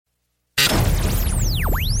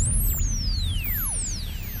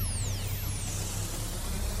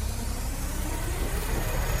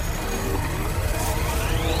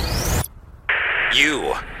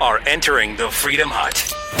are entering the Freedom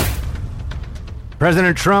Hut.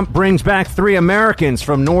 President Trump brings back 3 Americans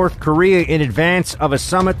from North Korea in advance of a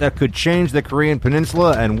summit that could change the Korean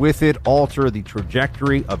Peninsula and with it alter the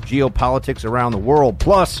trajectory of geopolitics around the world.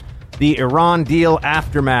 Plus, the Iran deal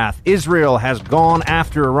aftermath. Israel has gone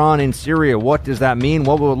after Iran in Syria. What does that mean?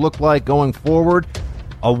 What will it look like going forward?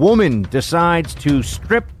 A woman decides to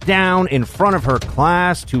strip down in front of her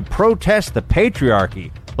class to protest the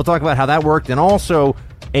patriarchy. We'll talk about how that worked, and also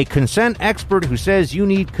a consent expert who says you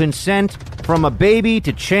need consent from a baby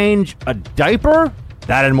to change a diaper.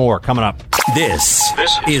 That and more coming up. This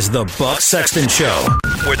is the Buck Sexton Show,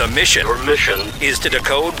 where the mission is to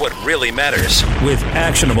decode what really matters with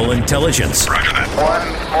actionable intelligence. Roger that. One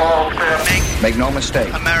small step. Make no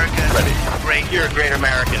mistake. America. Ready. Great. You're a great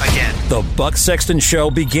American. Again. The Buck Sexton Show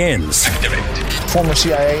begins. Activate. Former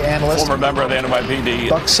CIA analyst. Former member of the NYPD.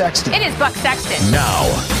 Buck Sexton. It is Buck Sexton. Now.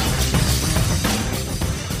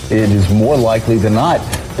 It is more likely than not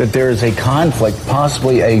that there is a conflict,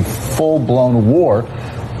 possibly a full-blown war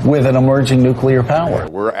with an emerging nuclear power.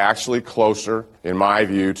 We're actually closer, in my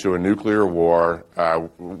view, to a nuclear war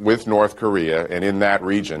with North Korea and in that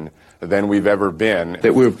region than we've ever been.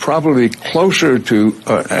 That we're probably closer to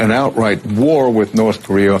an outright war with North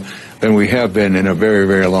Korea than we have been in a very,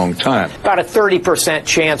 very long time. About a 30%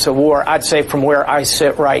 chance of war, I'd say, from where I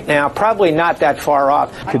sit right now. Probably not that far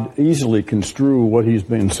off. Could easily construe what he's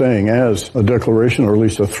been saying as a declaration or at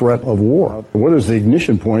least a threat of war. What is the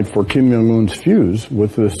ignition point for Kim Jong-un's fuse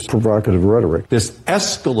with this provocative rhetoric? This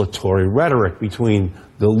escalatory rhetoric between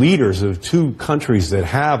the leaders of 2 countries that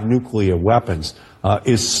have nuclear weapons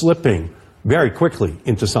is slipping very quickly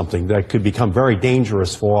into something that could become very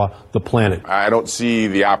dangerous for the planet. I don't see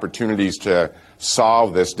the opportunities to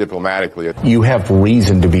solve this diplomatically. You have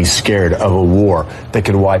reason to be scared of a war that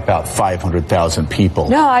could wipe out 500,000 people.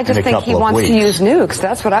 No, I just think he wants to use nukes.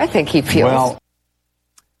 That's what I think he feels. Well,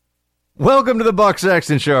 welcome to the Buck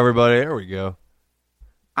Sexton Show, everybody. There we go.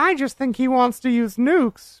 I just think he wants to use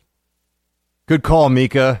nukes. Good call,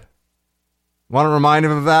 Mika. Want to remind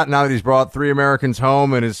him of that now that he's brought 3 Americans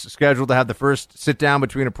home and is scheduled to have the first sit-down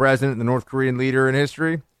between a president and the North Korean leader in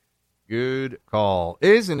history? Good call.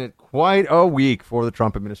 Isn't it quite a week for the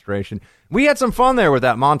Trump administration? We had some fun there with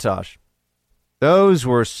that montage. Those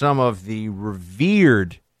were some of the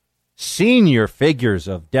revered senior figures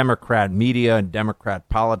of Democrat media and Democrat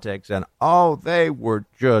politics, and they were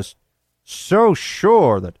just so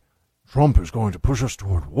sure that Trump is going to push us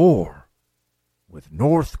toward war with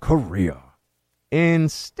North Korea.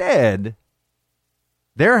 Instead,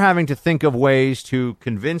 they're having to think of ways to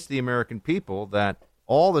convince the American people that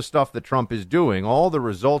all the stuff that Trump is doing, all the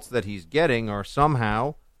results that he's getting are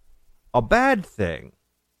somehow a bad thing.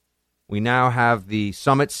 We now have the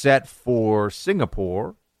summit set for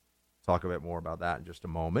Singapore. Talk a bit more about that in just a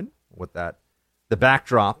moment, what that, the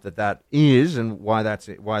backdrop that is and why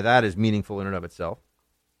that is meaningful in and of itself.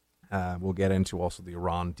 We'll get into also the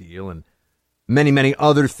Iran deal and many, many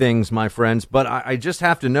other things, my friends. But I just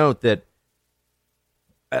have to note that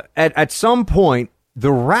at some point,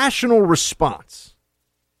 the rational response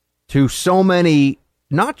to so many,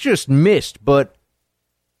 not just missed, but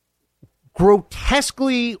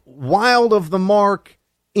grotesquely wild of the mark,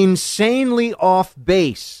 insanely off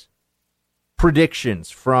base predictions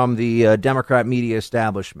from the Democrat media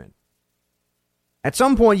establishment. At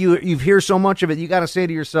some point, you hear so much of it, you got to say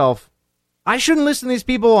to yourself, I shouldn't listen to these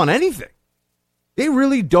people on anything. They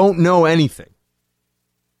really don't know anything.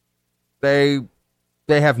 They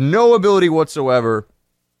have no ability whatsoever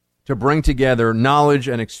to bring together knowledge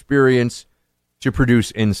and experience to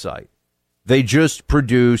produce insight. They just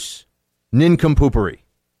produce nincompoopery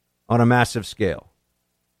on a massive scale.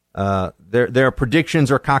 Their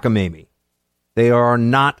predictions are cockamamie. They are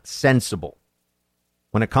not sensible.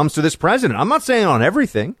 When it comes to this president, I'm not saying on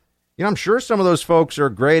everything. I'm sure some of those folks are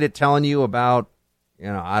great at telling you about,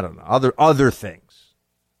 I don't know, other things.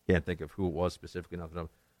 Can't think of who it was specifically enough to know.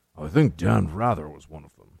 I think Dan Rather was one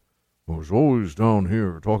of them, who was always down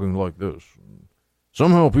here talking like this. And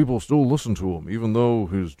somehow people still listen to him, even though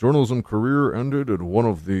his journalism career ended in one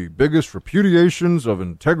of the biggest repudiations of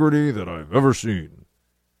integrity that I've ever seen.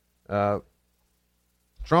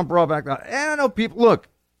 Trump brought back that. And I know people, look,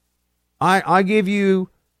 I gave you,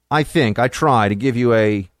 I try to give you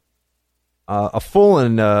a full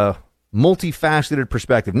and multifaceted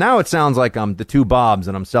perspective. Now it sounds like I'm the two Bobs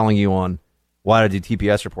and I'm selling you on why I do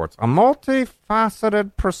TPS reports. A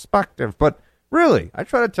multifaceted perspective. But really, I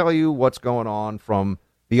try to tell you what's going on from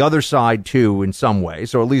the other side, too, in some way.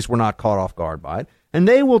 So at least we're not caught off guard by it. And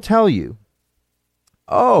they will tell you,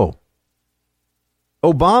 Obama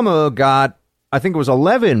got I think it was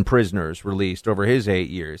 11 prisoners released over his 8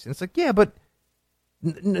 years. And it's like, yeah, but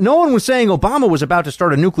no one was saying Obama was about to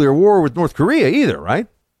start a nuclear war with North Korea either, right?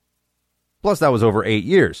 Plus, that was over 8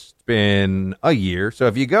 years. It's been a year. So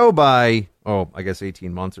if you go by, I guess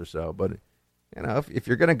 18 months or so, but if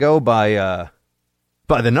you're going to go by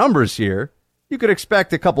the numbers here, you could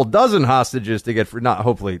expect a couple dozen hostages to get free. Not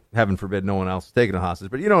hopefully, heaven forbid, no one else is taking a hostage,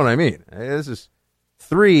 but you know what I mean. This is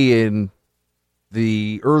 3 in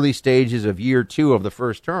the early stages of year 2 of the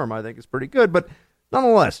first term. I think is pretty good, but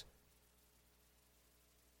nonetheless,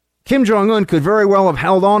 Kim Jong-un could very well have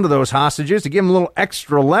held on to those hostages to give him a little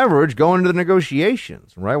extra leverage going into the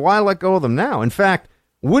negotiations, right? Why let go of them now? In fact,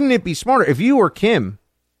 wouldn't it be smarter if you were Kim?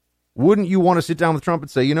 Wouldn't you want to sit down with Trump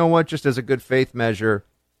and say, you know what, just as a good faith measure,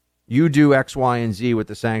 you do X, Y, and Z with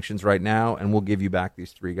the sanctions right now, and we'll give you back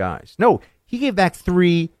these 3 guys. No, he gave back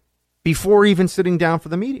 3 before even sitting down for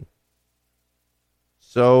the meeting.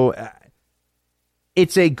 So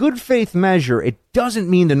it's a good faith measure. It doesn't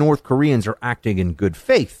mean the North Koreans are acting in good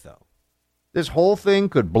faith, though. This whole thing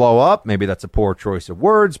could blow up. Maybe that's a poor choice of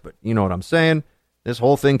words, but you know what I'm saying. This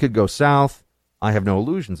whole thing could go south. I have no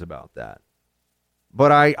illusions about that.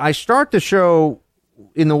 But I start the show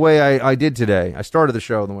in the way I did today. I started the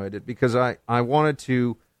show in the way I did because I wanted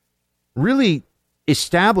to really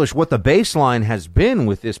establish what the baseline has been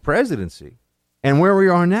with this presidency and where we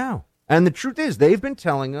are now. And the truth is, they've been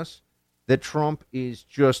telling us that Trump is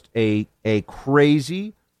just a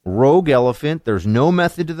crazy rogue elephant. There's no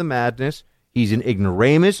method to the madness. He's an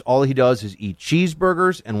ignoramus. All he does is eat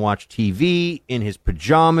cheeseburgers and watch TV in his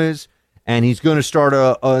pajamas. And he's going to start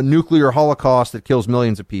a nuclear holocaust that kills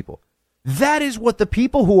millions of people. That is what the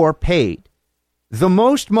people who are paid the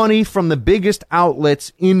most money from the biggest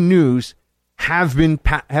outlets in news have been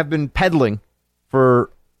peddling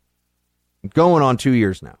for going on 2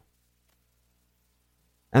 years now.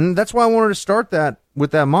 And that's why I wanted to start that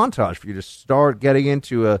with that montage for you to start getting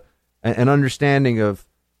into an understanding of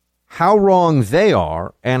how wrong they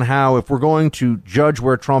are and how, if we're going to judge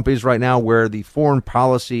where Trump is right now, where the foreign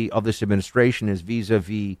policy of this administration is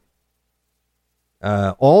vis-a-vis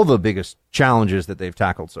all the biggest challenges that they've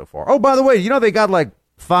tackled so far. Oh, by the way, they got like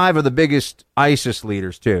 5 of the biggest ISIS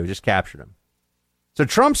leaders, too, just captured them. So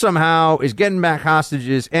Trump somehow is getting back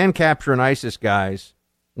hostages and capturing ISIS guys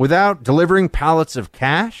without delivering pallets of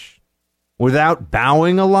cash, without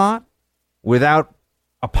bowing a lot, without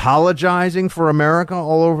apologizing for America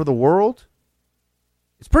all over the world.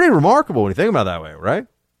 It's pretty remarkable when you think about it that way, right?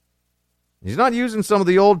 He's not using some of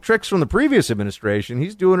the old tricks from the previous administration.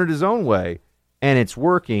 He's doing it his own way, and it's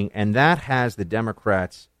working, and that has the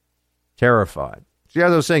Democrats terrified. See,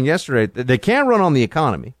 as I was saying yesterday, they can't run on the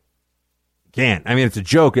economy. Can't. I mean, it's a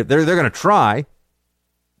joke. They're going to try.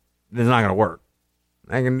 It's not going to work.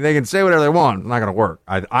 They can say whatever they want. It's not going to work,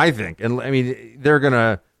 I think. And I mean, they're going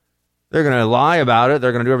to lie about it.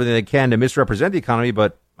 They're going to do everything they can to misrepresent the economy,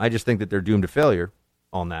 but I just think that they're doomed to failure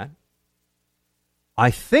on that.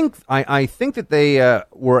 I think that they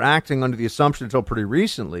were acting under the assumption until pretty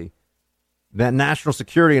recently that national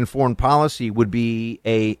security and foreign policy would be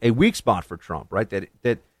a weak spot for Trump, right?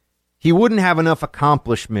 That he wouldn't have enough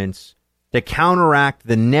accomplishments to counteract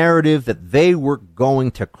the narrative that they were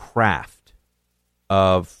going to craft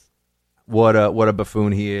of what a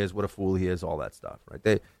buffoon he is, what a fool he is, all that stuff,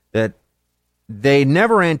 right? They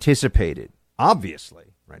never anticipated, obviously,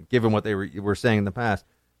 right, given what they were saying in the past,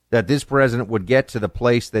 that this president would get to the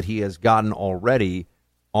place that he has gotten already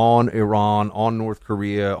on Iran, on North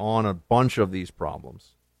Korea, on a bunch of these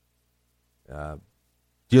problems.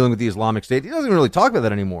 Dealing with the Islamic State. He doesn't really talk about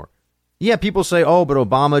that anymore. Yeah, people say, oh, but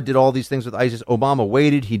Obama did all these things with ISIS. Obama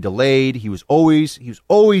waited, he delayed, he was always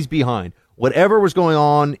behind. Whatever was going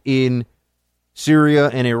on in Syria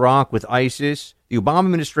and Iraq with ISIS, the Obama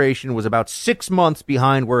administration was about 6 months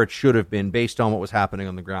behind where it should have been based on what was happening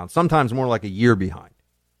on the ground, sometimes more like a year behind.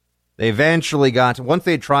 They eventually got to, once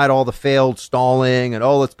they tried all the failed stalling and,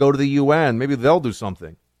 let's go to the UN, maybe they'll do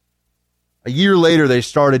something. A year later, they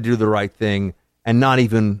started to do the right thing, and not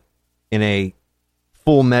even in a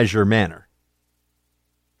full measure manner.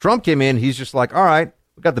 Trump came in, he's just like, all right,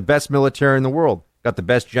 we've got the best military in the world. Got the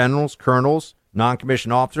best generals, colonels,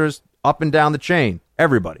 non-commissioned officers, up and down the chain.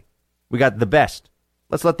 Everybody. We got the best.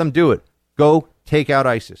 Let's let them do it. Go take out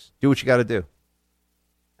ISIS. Do what you got to do.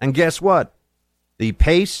 And guess what? The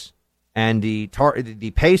pace and the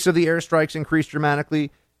pace of the airstrikes increased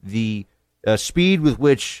dramatically. The speed with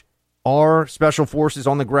which our special forces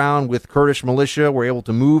on the ground with Kurdish militia were able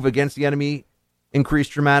to move against the enemy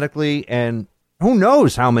increased dramatically. And who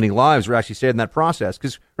knows how many lives were actually saved in that process.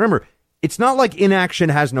 Because remember, it's not like inaction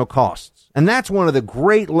has no costs. And that's one of the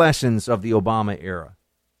great lessons of the Obama era.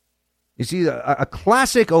 You see, a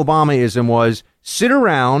classic Obamaism was sit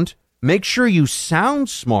around, make sure you sound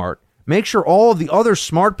smart, make sure all of the other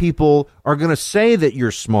smart people are going to say that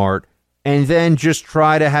you're smart, and then just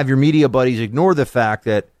try to have your media buddies ignore the fact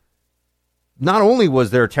that not only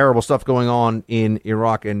was there terrible stuff going on in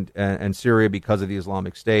Iraq and Syria because of the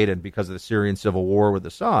Islamic State and because of the Syrian civil war with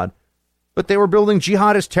Assad, but they were building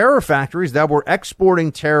jihadist terror factories that were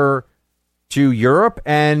exporting terror to Europe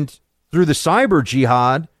and through the cyber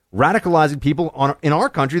jihad, radicalizing people in our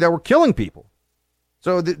country that were killing people.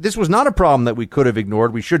 So this was not a problem that we could have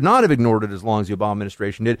ignored. We should not have ignored it as long as the Obama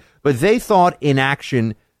administration did. But they thought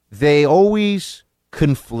inaction, they always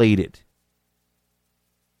conflated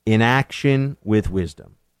inaction with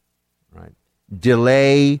wisdom, right?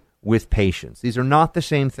 Delay with patience. These are not the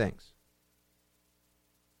same things.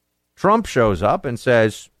 Trump shows up and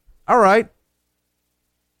says, all right,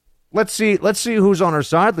 let's see who's on our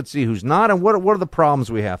side. Let's see who's not. And what are the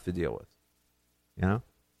problems we have to deal with? You know,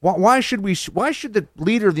 why should the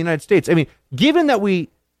leader of the United States, I mean, given that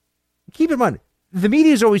keep in mind, the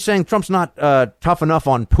media is always saying Trump's not tough enough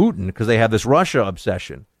on Putin because they have this Russia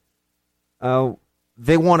obsession.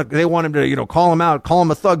 They want him to, call him out, call him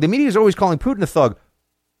a thug. The media is always calling Putin a thug.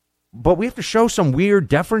 But we have to show some weird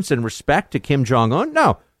deference and respect to Kim Jong-un?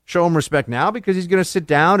 No. Show him respect now because he's going to sit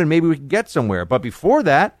down and maybe we can get somewhere. But before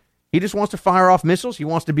that, he just wants to fire off missiles. He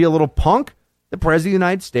wants to be a little punk. The President of the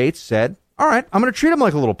United States said, all right, I'm going to treat him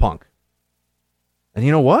like a little punk. And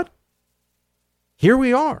you know what? Here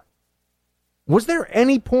we are. Was there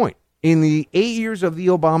any point in the 8 years of the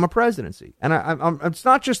Obama presidency, and it's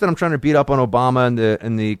not just that I'm trying to beat up on Obama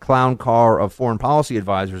and the clown car of foreign policy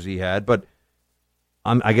advisors he had, but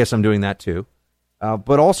I guess I'm doing that too,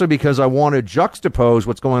 but also because I want to juxtapose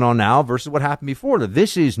what's going on now versus what happened before.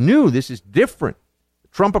 This is new. This is different. The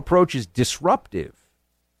Trump approach is disruptive.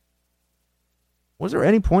 Was there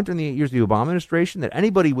any point during the 8 years of the Obama administration that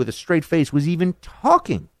anybody with a straight face was even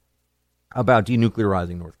talking about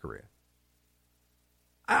denuclearizing North Korea?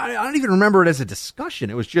 I don't even remember it as a discussion.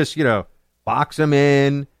 It was just, box them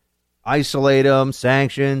in, isolate them,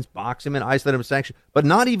 sanctions, box them in, isolate them, sanctions, but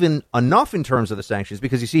not even enough in terms of the sanctions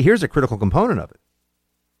because, you see, here's a critical component of it.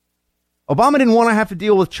 Obama didn't want to have to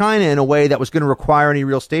deal with China in a way that was going to require any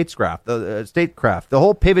real statecraft. The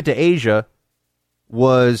whole pivot to Asia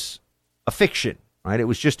was a fiction, right? It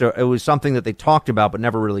was something that they talked about but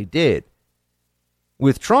never really did.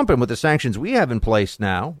 With Trump and with the sanctions we have in place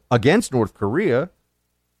now against North Korea,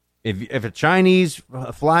 if a Chinese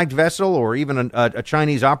flagged vessel or even a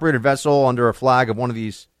Chinese operated vessel under a flag of one of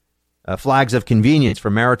these flags of convenience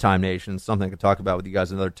for maritime nations, something I could talk about with you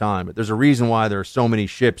guys another time. But there's a reason why there are so many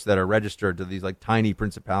ships that are registered to these like tiny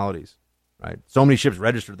principalities, right? So many ships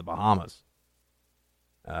registered to the Bahamas.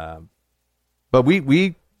 But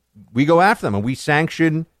we go after them and we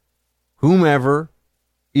sanction whomever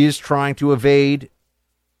is trying to evade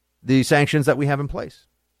the sanctions that we have in place.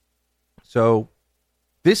 So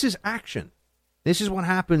this is action. This is what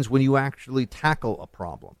happens when you actually tackle a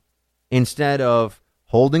problem. Instead of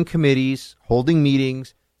holding committees, holding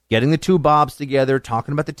meetings, getting the two Bobs together,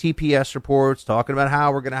 talking about the TPS reports, talking about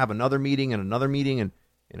how we're going to have another meeting. And,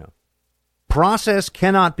 process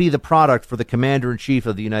cannot be the product for the commander-in-chief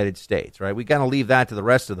of the United States, right? We got to leave that to the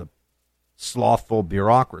rest of the slothful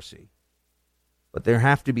bureaucracy. But there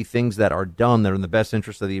have to be things that are done that are in the best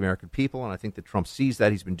interest of the American people, and I think that Trump sees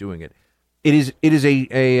that. He's been doing it. It is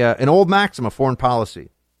an old maxim of foreign policy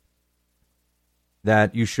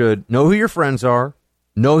that you should know who your friends are,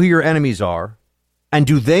 know who your enemies are, and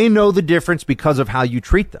do they know the difference because of how you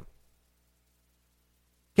treat them?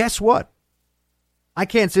 Guess what? I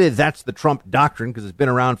can't say that's the Trump doctrine because it's been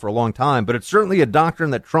around for a long time, but it's certainly a doctrine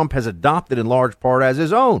that Trump has adopted in large part as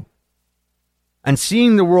his own. And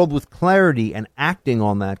seeing the world with clarity and acting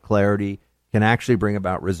on that clarity can actually bring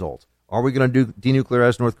about results. Are we going to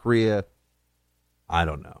denuclearize North Korea? I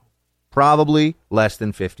don't know. Probably less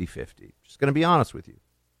than 50-50. Just going to be honest with you.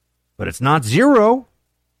 But it's not zero.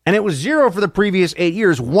 And it was zero for the previous 8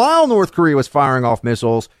 years while North Korea was firing off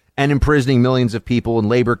missiles and imprisoning millions of people in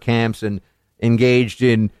labor camps and engaged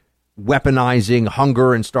in weaponizing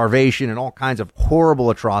hunger and starvation and all kinds of horrible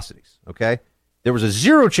atrocities. Okay? There was a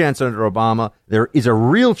zero chance under Obama. There is a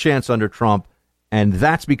real chance under Trump. And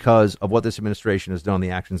that's because of what this administration has done,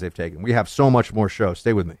 the actions they've taken. We have so much more show.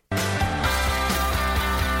 Stay with me.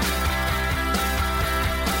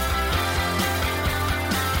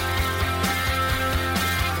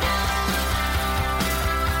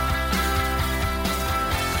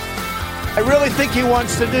 I really think he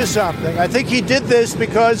wants to do something. I think he did this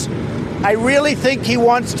because I really think he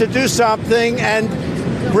wants to do something and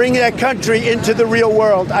bring that country into the real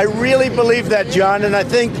world. I really believe that, John, and I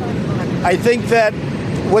think I think that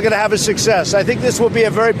we're going to have a success. I think this will be a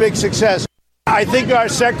very big success. I think our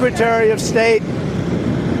Secretary of State,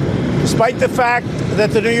 despite the fact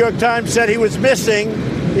that the New York Times said he was missing,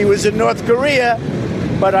 he was in North Korea,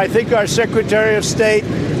 but I think our Secretary of State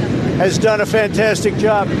has done a fantastic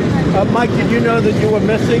job. Mike, did you know that you were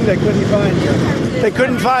missing? They couldn't find you. They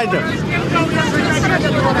couldn't find him.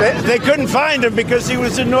 They couldn't find him because he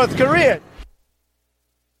was in North Korea.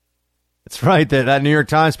 That's right. That New York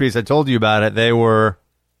Times piece, I told you about it. They were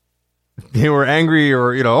angry,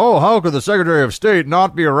 or, oh, how could the Secretary of State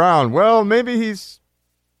not be around? Well, maybe he's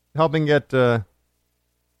helping get some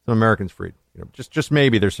Americans freed. Just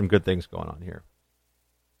maybe there's some good things going on here.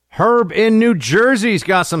 Herb in New Jersey's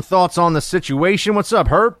got some thoughts on the situation. What's up,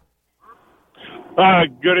 Herb?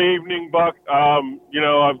 Good evening, Buck. I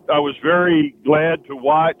was very glad to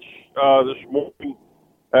watch this morning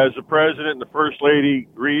as the President and the First Lady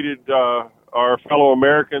greeted our fellow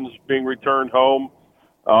Americans being returned home,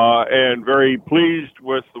 and very pleased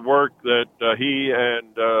with the work that he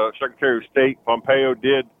and Secretary of State Pompeo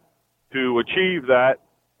did to achieve that.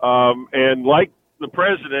 And like the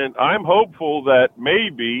President, I'm hopeful that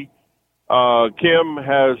maybe Kim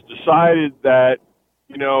has decided that,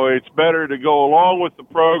 it's better to go along with the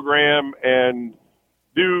program and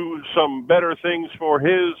do some better things for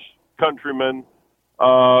his countrymen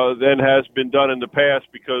than has been done in the past,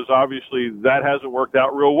 because obviously that hasn't worked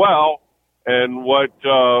out real well. And what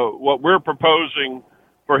we're proposing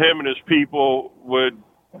for him and his people would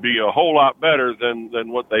be a whole lot better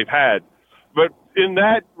than what they've had. But in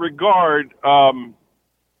that regard,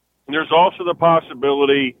 there's also the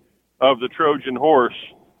possibility of the Trojan horse,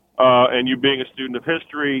 and you being a student of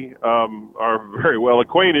history are very well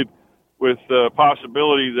acquainted with the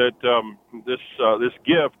possibility that this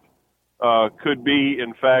gift could be,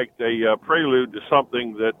 in fact, a prelude to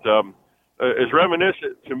something that is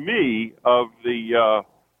reminiscent to me of the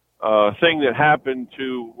thing that happened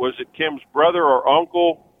to, was it Kim's brother or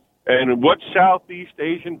uncle? And what Southeast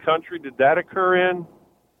Asian country did that occur in?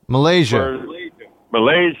 Malaysia.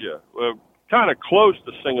 Malaysia. Kind of close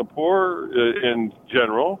to Singapore in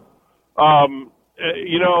general. I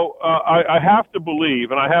have to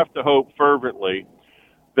believe, and I have to hope fervently,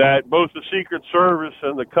 that both the Secret Service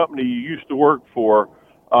and the company you used to work for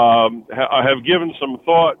have given some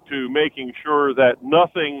thought to making sure that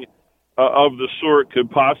nothing of the sort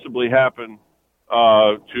could possibly happen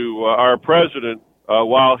to our president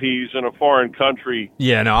while he's in a foreign country.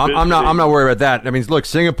 Yeah, no, I'm not worried about that. I mean, look,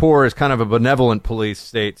 Singapore is kind of a benevolent police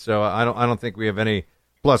state, so I don't think we have any.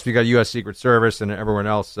 Plus, we got U.S. Secret Service and everyone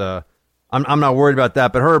else. I'm not worried about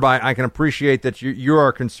that. But Herb, I can appreciate that you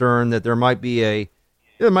are concerned that there might be a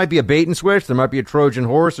bait and switch. There might be a Trojan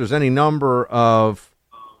horse. There's any number of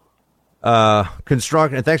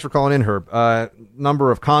construct. And thanks for calling in, Herb. Number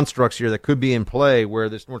of constructs here that could be in play where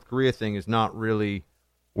this North Korea thing is not really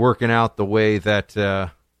working out the way that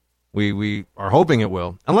we are hoping it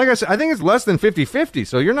will. And like I said, I think it's less than 50-50.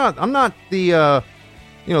 So I'm not the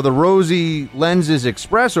the rosy lenses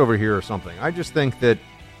express over here or something. I just think that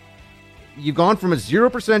you've gone from a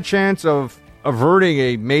 0% chance of averting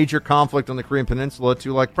a major conflict on the Korean Peninsula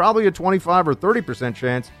to like probably a 25 or 30%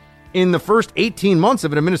 chance in the first 18 months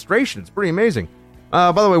of an administration. It's pretty amazing.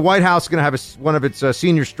 By the way, White House is going to have one of its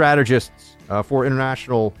senior strategists for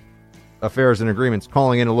international affairs and agreements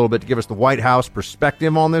calling in a little bit to give us the White House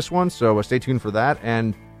perspective on this one. So stay tuned for that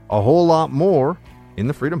and a whole lot more in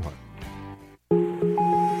the Freedom Hut.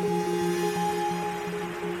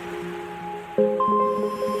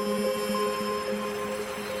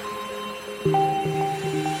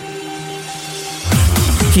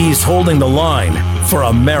 He's holding the line for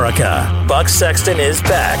America. Buck Sexton is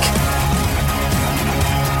back.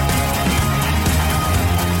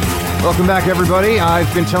 Welcome back, everybody.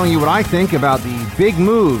 I've been telling you what I think about the big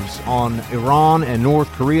moves on Iran and North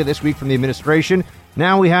Korea this week from the administration.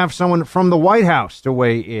 Now we have someone from the White House to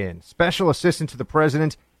weigh in. Special Assistant to the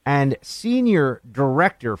President and Senior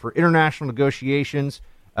Director for International Negotiations,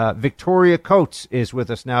 Victoria Coates, is with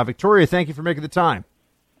us now. Victoria, thank you for making the time.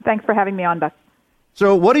 Thanks for having me on, Buck.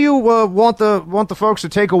 So what do you want the folks to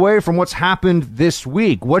take away from what's happened this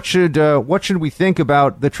week? What should we think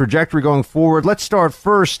about the trajectory going forward? Let's start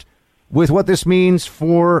first with what this means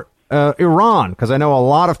for Iran, because I know a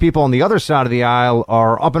lot of people on the other side of the aisle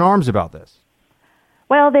are up in arms about this.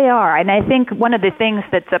 Well, they are, and I think one of the things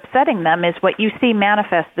that's upsetting them is what you see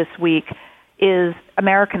manifest this week is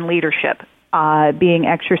American leadership being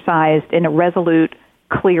exercised in a resolute,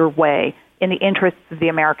 clear way in the interests of the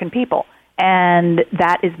American people. And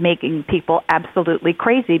that is making people absolutely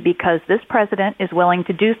crazy because this president is willing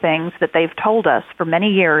to do things that they've told us for many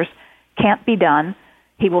years can't be done.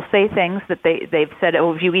 He will say things that they've said,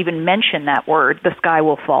 oh, if you even mention that word, the sky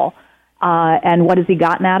will fall. And what has he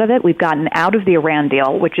gotten out of it? We've gotten out of the Iran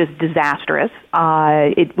deal, which is disastrous.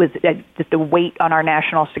 It was just a weight on our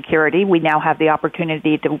national security. We now have the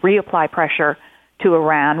opportunity to reapply pressure to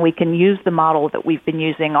Iran. We can use the model that we've been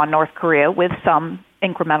using on North Korea with some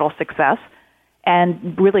incremental success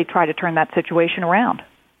and really try to turn that situation around.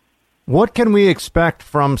 What can we expect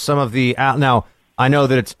from some of the... Now, I know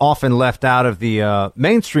that it's often left out of the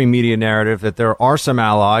mainstream media narrative that there are some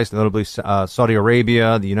allies, notably Saudi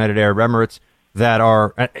Arabia, the United Arab Emirates, that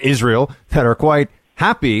are Israel, that are quite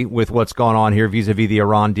happy with what's gone on here vis-a-vis the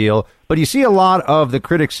Iran deal. But you see a lot of the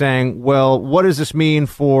critics saying, well, what does this mean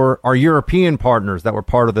for our European partners that were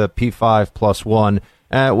part of the P5+1?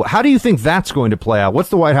 How do you think that's going to play out? What's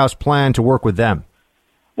the White House plan to work with them?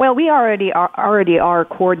 Well, we already are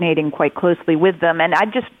coordinating quite closely with them, and I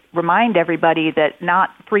just remind everybody that not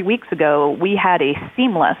 3 weeks ago we had a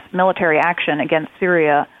seamless military action against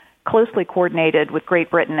Syria, closely coordinated with Great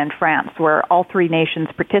Britain and France, where all three nations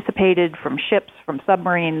participated, from ships, from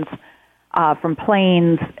submarines, from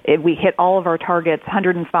planes. We hit all of our targets,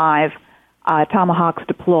 105 Tomahawks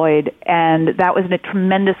deployed, and that was a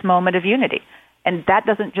tremendous moment of unity. And that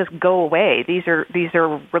doesn't just go away. These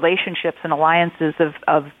are relationships and alliances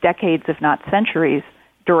of decades, if not centuries,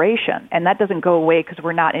 duration. And that doesn't go away because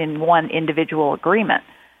we're not in one individual agreement.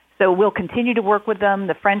 So we'll continue to work with them.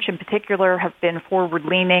 The French in particular have been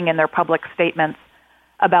forward-leaning in their public statements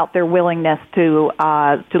about their willingness to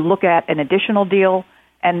look at an additional deal,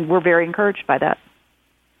 and we're very encouraged by that.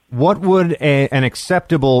 What would an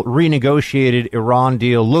acceptable renegotiated Iran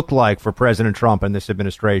deal look like for President Trump and this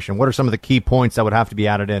administration? What are some of the key points that would have to be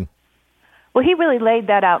added in? Well, he really laid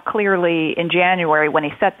that out clearly in January when he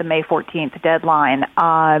set the May 14th deadline,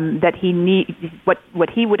 that what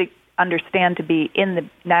he would understand to be in the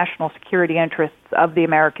national security interests of the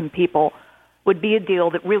American people would be a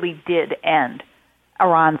deal that really did end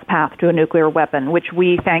Iran's path to a nuclear weapon, which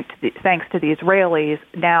we, thanks to the Israelis,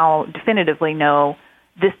 now definitively know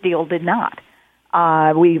this deal did not.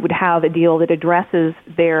 We would have a deal that addresses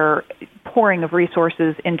their pouring of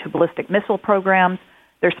resources into ballistic missile programs,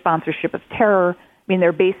 their sponsorship of terror. I mean,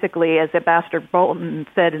 they're basically, as Ambassador Bolton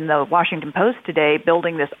said in the Washington Post today,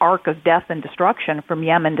 building this arc of death and destruction from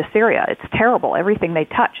Yemen to Syria. It's terrible. Everything they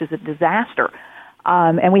touch is a disaster.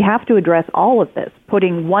 And we have to address all of this.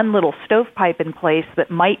 Putting one little stovepipe in place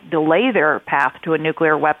that might delay their path to a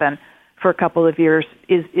nuclear weapon for a couple of years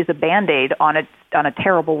is a Band-Aid on a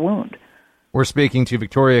terrible wound. We're speaking to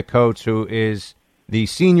Victoria Coates, who is the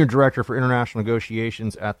Senior Director for International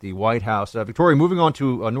Negotiations at the White House. Victoria, moving on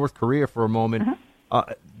to North Korea for a moment,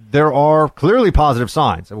 there are clearly positive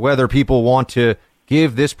signs of whether people want to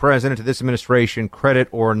give this president, to this administration, credit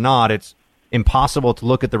or not. It's impossible to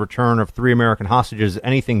look at the return of 3 American hostages as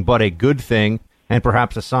anything but a good thing, and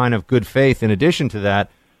perhaps a sign of good faith. In addition to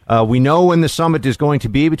that, we know when the summit is going to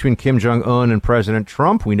be between Kim Jong-un and President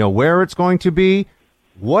Trump. We know where it's going to be.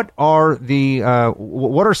 What are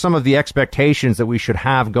some of the expectations that we should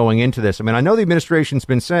have going into this? I mean, I know the administration's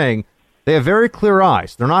been saying they have very clear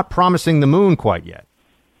eyes. They're not promising the moon quite yet.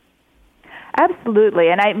 Absolutely.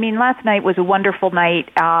 And I mean, last night was a wonderful night.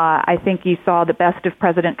 I think you saw the best of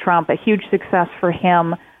President Trump, a huge success for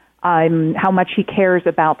him, how much he cares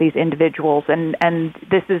about these individuals. And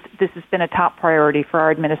this has been a top priority for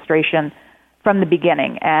our administration from the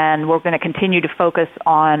beginning. And we're going to continue to focus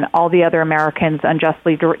on all the other Americans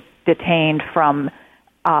unjustly detained, from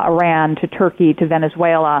Iran to Turkey to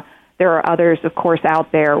Venezuela. There are others, of course,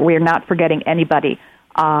 out there. We're not forgetting anybody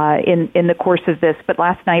in the course of this. But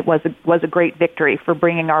last night was a great victory for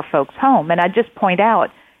bringing our folks home. And I just point out,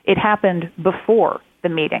 it happened before the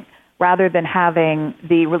meeting, rather than having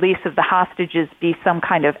the release of the hostages be some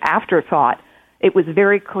kind of afterthought. It was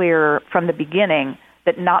very clear from the beginning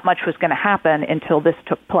that not much was going to happen until this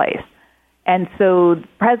took place. And so the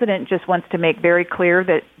president just wants to make very clear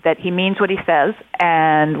that he means what he says,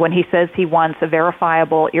 and when he says he wants a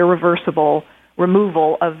verifiable, irreversible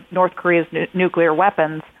removal of North Korea's nuclear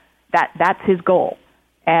weapons, that's his goal.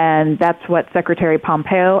 And that's what Secretary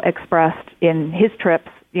Pompeo expressed in his trips,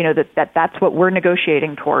 that's what we're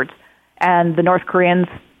negotiating towards. And the North Koreans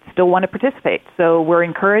still want to participate. So we're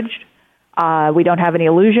encouraged. We don't have any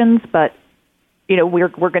illusions, but we're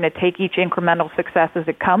going to take each incremental success as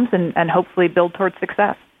it comes and hopefully build towards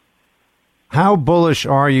success. How bullish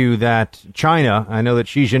are you that China, I know that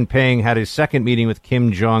Xi Jinping had his second meeting with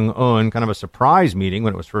Kim Jong-un, kind of a surprise meeting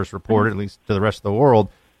when it was first reported, at least to the rest of the world.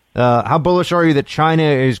 How bullish are you that China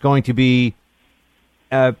is going to be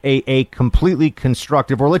a completely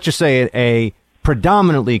constructive, or let's just say a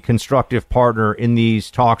predominantly constructive partner in these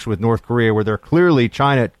talks with North Korea, where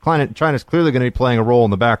China's clearly going to be playing a role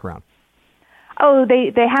in the background? Oh,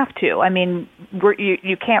 they have to. I mean,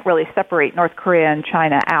 you can't really separate North Korea and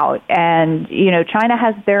China out. And, China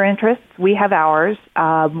has their interests. We have ours.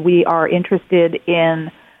 We are interested in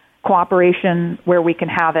cooperation where we can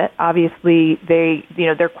have it. Obviously,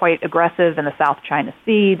 they're quite aggressive in the South China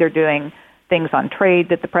Sea. They're doing things on trade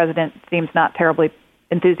that the president seems not terribly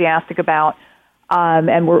enthusiastic about.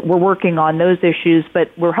 And we're working on those issues, but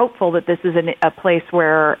we're hopeful that this is a place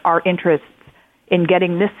where our interests in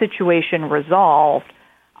getting this situation resolved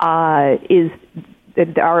is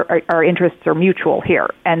that our interests are mutual here.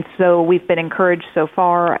 And so we've been encouraged so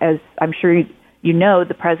far, as I'm sure you know,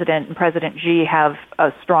 the president and President Xi have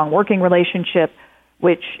a strong working relationship,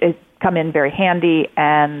 which has come in very handy.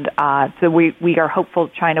 And so we are hopeful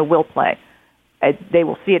China will play. They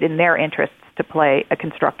will see it in their interests to play a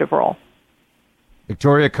constructive role.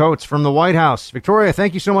 Victoria Coates from the White House. Victoria,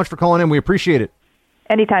 thank you so much for calling in. We appreciate it.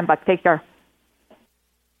 Anytime, Buck. Take care.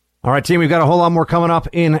 All right, team, we've got a whole lot more coming up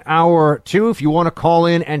in hour 2. If you want to call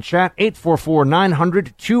in and chat,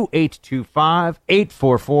 844-900-2825,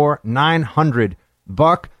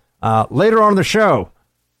 844-900-BUCK. Later on in the show,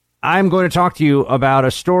 I'm going to talk to you about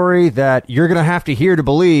a story that you're going to have to hear to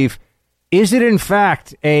believe. Is it, in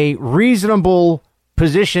fact, a reasonable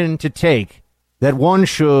position to take that one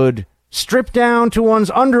should strip down to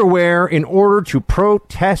one's underwear in order to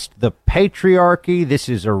protest the patriarchy? This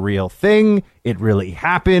is a real thing. It really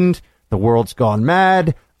happened. The world's gone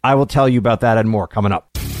mad. I will tell you about that and more coming up.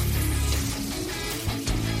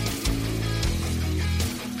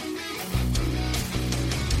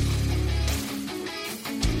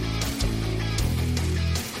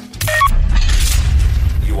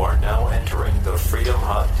 You are now entering the Freedom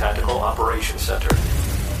Hut Tactical Operations Center.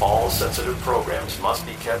 All sensitive programs must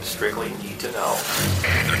be kept strictly need to know.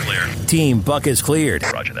 They're clear. Team Buck is cleared.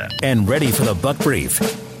 Roger that. And ready for the Buck Brief.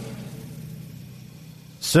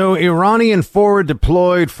 So Iranian forward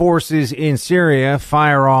deployed forces in Syria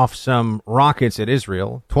fire off some rockets at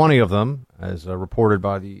Israel, 20 of them, as reported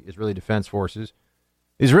by the Israeli Defense Forces.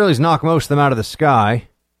 Israelis knocked most of them out of the sky,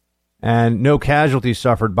 and no casualties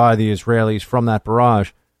suffered by the Israelis from that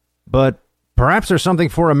barrage. But perhaps there's something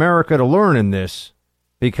for America to learn in this,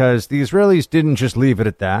 because the Israelis didn't just leave it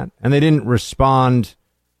at that, and they didn't respond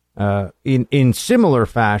in similar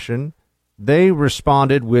fashion. They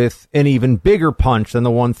responded with an even bigger punch than the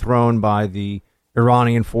one thrown by the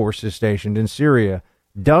Iranian forces stationed in Syria.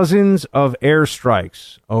 Dozens of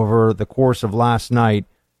airstrikes over the course of last night,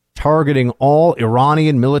 targeting all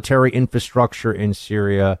Iranian military infrastructure in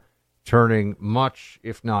Syria, turning much,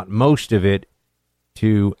 if not most of it,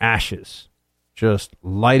 to ashes, just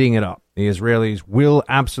lighting it up. The Israelis will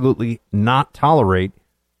absolutely not tolerate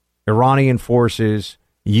Iranian forces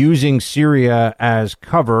using Syria as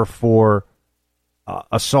cover for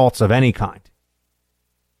assaults of any kind.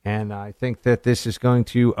 And I think that this is going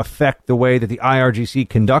to affect the way that the IRGC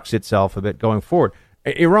conducts itself a bit going forward.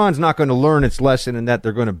 Iran's not going to learn its lesson in that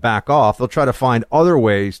they're going to back off. They'll try to find other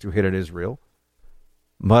ways to hit at Israel.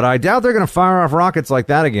 But I doubt they're going to fire off rockets like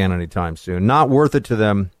that again anytime soon. Not worth it to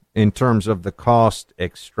them in terms of the cost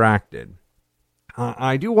extracted.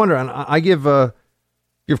 I do wonder, and I give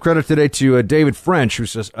credit today to David French,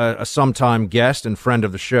 who's a sometime guest and friend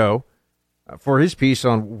of the show, for his piece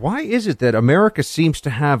on why is it that America seems to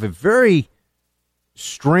have a very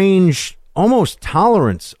strange, almost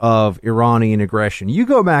tolerance of Iranian aggression. You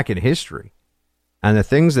go back in history, and the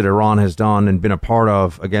things that Iran has done and been a part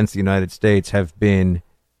of against the United States have been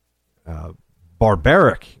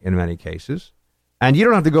barbaric in many cases. And you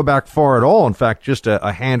don't have to go back far at all. In fact, just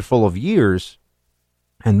a handful of years.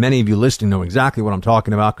 And many of you listening know exactly what I'm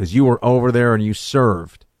talking about because you were over there and you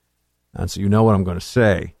served. And so you know what I'm going to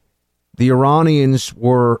say. The Iranians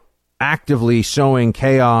were actively sowing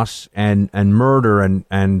chaos and murder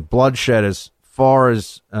and bloodshed as far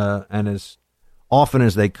as and as often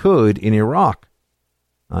as they could in Iraq.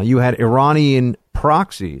 You had Iranian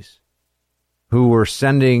proxies who were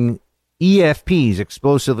sending EFPs,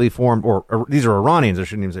 explosively formed, or these are Iranians, I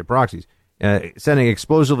shouldn't even say proxies, sending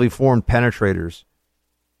explosively formed penetrators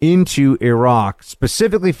into Iraq,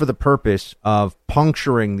 specifically for the purpose of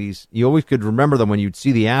puncturing these. You always could remember them when you'd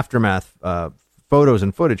see the aftermath photos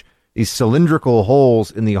and footage, these cylindrical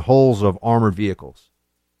holes in the hulls of armored vehicles.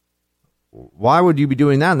 Why would you be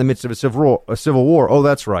doing that in the midst of a civil war? Oh,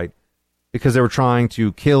 that's right, because they were trying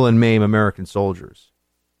to kill and maim American soldiers.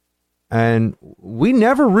 And we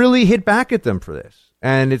never really hit back at them for this.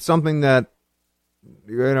 And it's something that,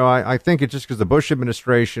 I think it's just because the Bush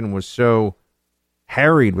administration was so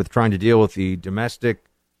harried with trying to deal with the domestic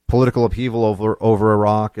political upheaval over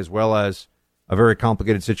Iraq, as well as a very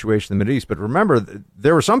complicated situation in the Middle East. But remember,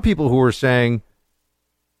 there were some people who were saying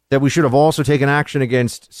that we should have also taken action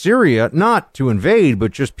against Syria, not to invade,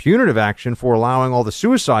 but just punitive action for allowing all the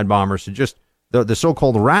suicide bombers to just, the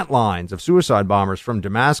so-called rat lines of suicide bombers from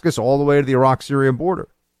Damascus all the way to the Iraq-Syria border.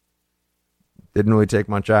 Didn't really take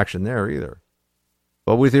much action there either.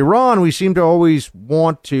 But with Iran, we seem to always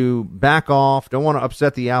want to back off, don't want to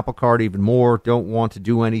upset the apple cart even more, don't want to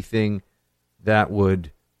do anything that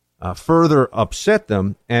would further upset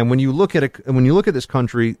them. And when you look at this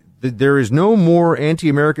country, there is no more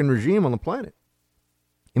anti-American regime on the planet.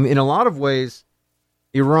 In a lot of ways,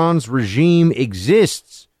 Iran's regime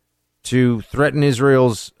exists to threaten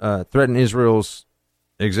Israel's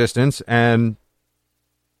existence and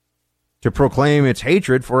to proclaim its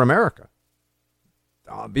hatred for America.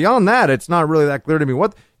 Beyond that, it's not really that clear to me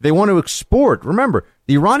what they want to export. Remember,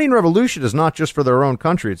 the Iranian Revolution is not just for their own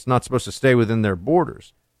country. It's not supposed to stay within their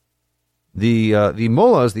borders. The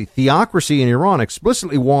mullahs, the theocracy in Iran,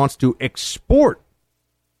 explicitly wants to export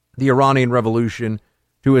the Iranian Revolution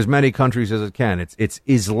to as many countries as it can. It's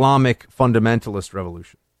Islamic fundamentalist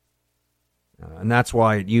revolution. And that's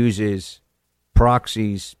why it uses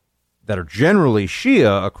proxies that are generally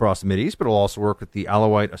Shia across the Middle East, but it'll also work with the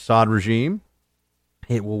Alawite Assad regime.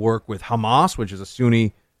 It will work with Hamas, which is a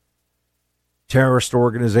Sunni terrorist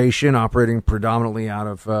organization operating predominantly out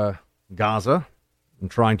of Gaza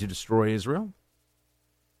and trying to destroy Israel.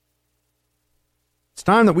 It's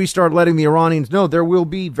time that we start letting the Iranians know there will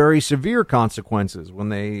be very severe consequences when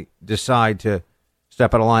they decide to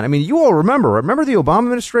step out of line. I mean, you all remember the Obama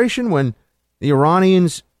administration when the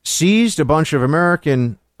Iranians seized a bunch of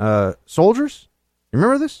American soldiers? You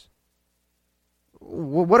remember this?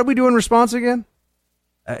 What did we do in response again?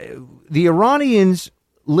 The Iranians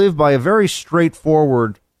live by a very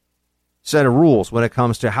straightforward set of rules when it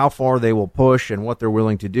comes to how far they will push and what they're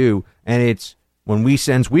willing to do. And it's when we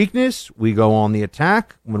sense weakness, we go on the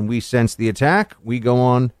attack. When we sense the attack, we go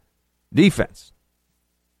on defense.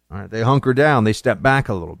 All right, they hunker down. They step back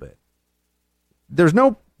a little bit. There's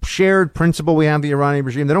no shared principle we have the Iranian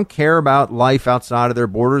regime. They don't care about life outside of their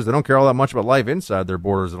borders. They don't care all that much about life inside their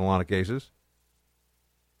borders in a lot of cases.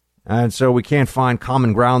 And so we can't find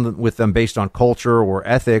common ground with them based on culture or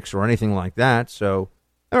ethics or anything like that. So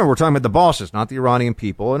remember, we're talking about the bosses, not the Iranian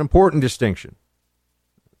people. An important distinction.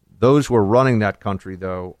 Those who are running that country,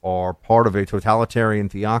 though, are part of a totalitarian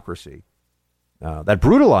theocracy that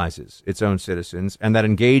brutalizes its own citizens and that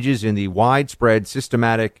engages in the widespread,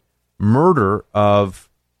 systematic murder of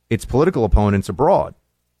its political opponents abroad.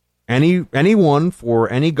 Anyone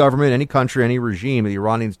for any government, any country, any regime the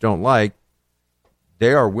Iranians don't like,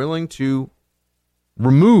 they are willing to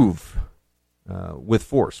remove with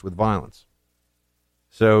force, with violence.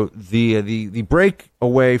 So the break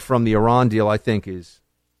away from the Iran deal, I think, is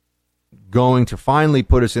going to finally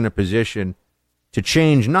put us in a position to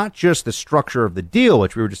change not just the structure of the deal,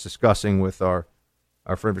 which we were just discussing with our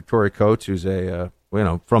friend Victoria Coates, who's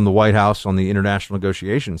from the White House on the international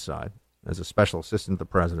negotiations side as a special assistant to the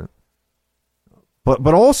president,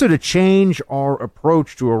 but also to change our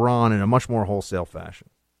approach to Iran in a much more wholesale fashion.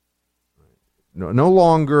 No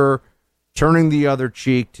longer turning the other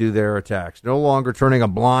cheek to their attacks, no longer turning a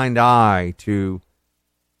blind eye to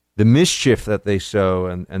the mischief that they sow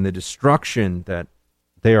and the destruction that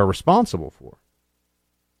they are responsible for.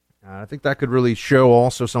 I think that could really show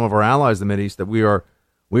also some of our allies in the Mideast that we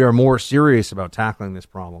are more serious about tackling this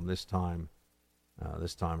problem this time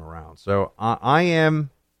around. So I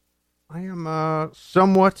am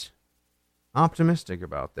somewhat optimistic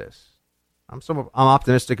about this. I'm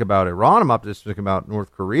optimistic about Iran. I'm optimistic about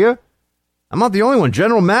North Korea. I'm not the only one.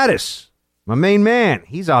 General Mattis, my main man,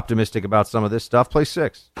 he's optimistic about some of this stuff. Play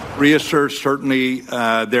 6. Reassert certainly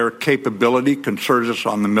their capability concerns us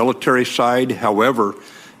on the military side. However,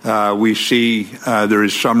 we see there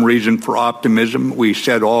is some reason for optimism. We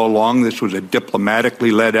said all along this was a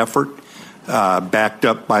diplomatically led effort, backed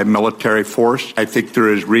up by military force. I think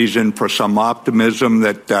there is reason for some optimism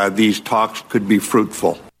that these talks could be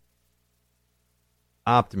fruitful.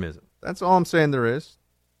 Optimism. That's all I'm saying there is.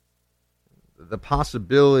 The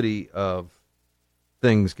possibility of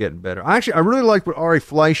things getting better. I really liked what Ari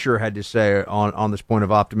Fleischer had to say on this point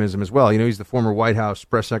of optimism as well. You know, he's the former White House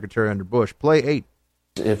press secretary under Bush. Play 8.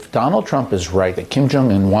 If Donald Trump is right that Kim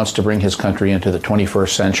Jong-un wants to bring his country into the 21st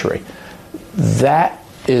century, that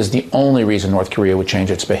is the only reason North Korea would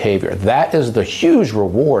change its behavior. That is the huge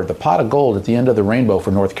reward, the pot of gold at the end of the rainbow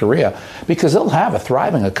for North Korea, because they'll have a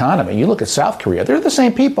thriving economy. You look at South Korea, they're the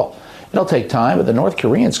same people. It'll take time, but the North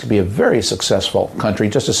Koreans could be a very successful country,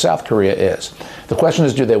 just as South Korea is. The question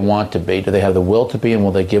is, do they want to be? Do they have the will to be? And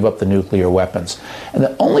will they give up the nuclear weapons? And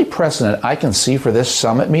the only precedent I can see for this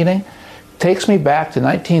summit meeting takes me back to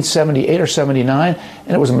 1978 or 79,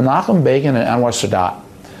 and it was Menachem Begin and Anwar Sadat,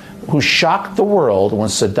 who shocked the world when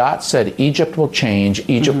Sadat said Egypt will change,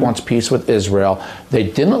 Egypt wants peace with Israel. They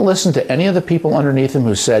didn't listen to any of the people underneath him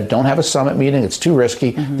who said, don't have a summit meeting, it's too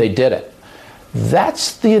risky. They did it.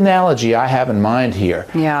 That's the analogy I have in mind here.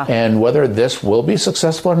 Yeah. And whether this will be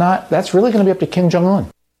successful or not, that's really going to be up to Kim Jong-un.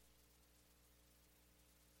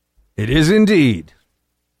 It is indeed.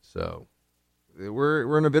 So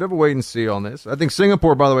we're in a bit of a wait and see on this. I think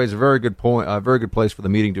Singapore, by the way, is a very good point, a very good place for the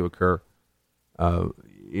meeting to occur.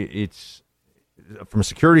 It's from a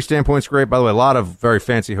security standpoint, it's great. By the way, a lot of very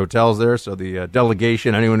fancy hotels there, so the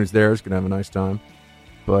delegation, anyone who's there, is going to have a nice time.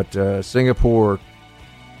 But Singapore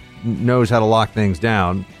knows how to lock things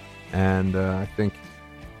down, and I think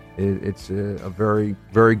it's a very,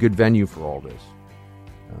 very good venue for all this.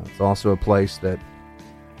 It's also a place that,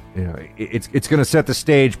 you know, it's going to set the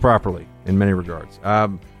stage properly in many regards.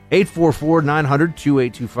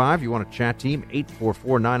 844-900-2825. You want to chat, team?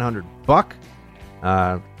 844-900-BUCK.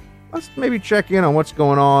 Let's maybe check in on what's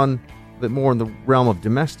going on a bit more in the realm of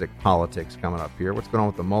domestic politics coming up here. What's going on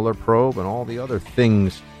with the Mueller probe and all the other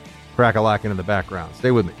things crack-a-lacking in the background.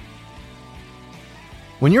 Stay with me.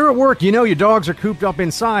 When you're at work, you know your dogs are cooped up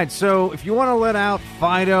inside, so if you want to let out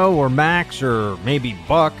Fido or Max or maybe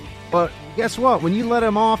Buck, but guess what? When you let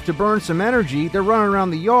them off to burn some energy, they're running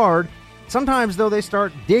around the yard. Sometimes, though, they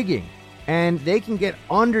start digging, and they can get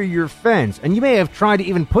under your fence. And you may have tried to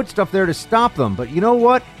even put stuff there to stop them, but you know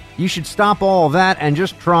what? You should stop all of that and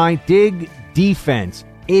just try Dig Defense.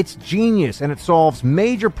 It's genius, and it solves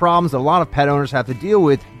major problems that a lot of pet owners have to deal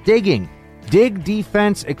with digging. Dig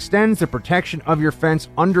Defense extends the protection of your fence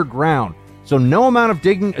underground, so no amount of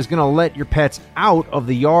digging is going to let your pets out of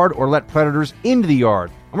the yard or let predators into the yard.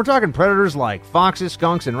 And we're talking predators like foxes,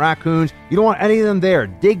 skunks, and raccoons. You don't want any of them there.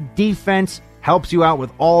 Dig Defense helps you out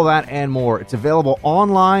with all that and more. It's available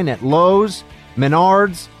online at Lowe's,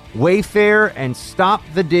 Menards, Wayfair, and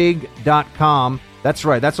StopTheDig.com. That's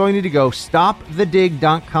right. That's all you need to go.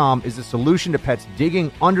 StopTheDig.com is the solution to pets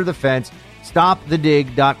digging under the fence.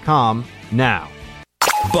 StopTheDig.com now.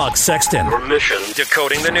 Buck Sexton. Your mission: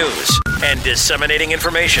 decoding the news and disseminating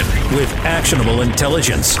information with actionable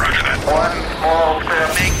intelligence. Roger that. One small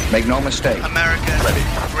step. Make no mistake. America. Ready.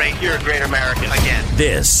 Great. You're a great American. Again.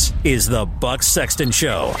 This is the Buck Sexton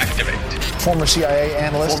Show. Activate. Former CIA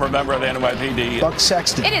analyst. Former member of the NYPD. Buck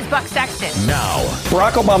Sexton. It is Buck Sexton. Now.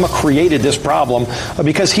 Barack Obama created this problem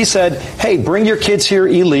because he said, hey, bring your kids here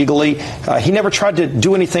illegally. He never tried to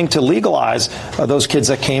do anything to legalize those kids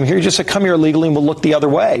that came here. He just said, come here illegally and we'll look the other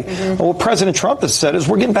way. Well, what President Trump has said is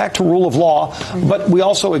we're getting back to rule of law, but we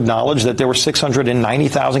also acknowledge that there were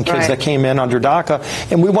 690,000 kids that came in under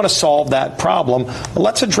DACA, and we want to solve that problem.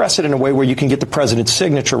 Let's address it in a way where you can get the president's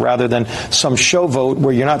signature rather than some show vote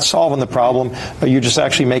where you're not solving the problem, you're just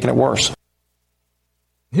actually making it worse.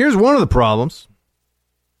 Here's one of the problems.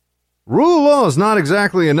 Rule of law is not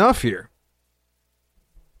exactly enough here.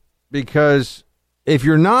 Because if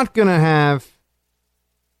you're not going to have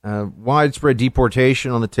widespread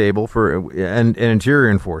deportation on the table for and interior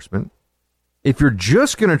enforcement, if you're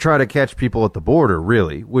just going to try to catch people at the border,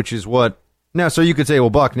 really, which is what... Now, so you could say, well,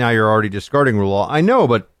 Buck, now you're already discarding rule of law. I know,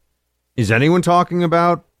 but is anyone talking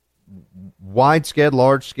about wide-scale,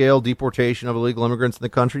 large-scale deportation of illegal immigrants in the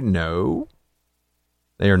country? No,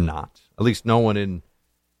 they are not. At least no one in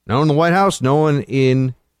the White House, no one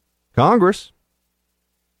in Congress.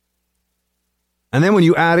 And then when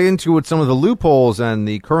you add into it some of the loopholes and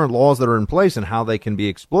the current laws that are in place and how they can be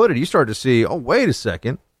exploited, you start to see, oh, wait a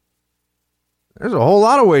second. There's a whole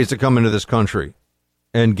lot of ways to come into this country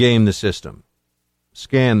and game the system,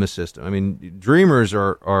 scam the system. I mean, Dreamers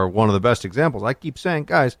are one of the best examples. I keep saying,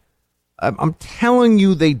 guys, I'm telling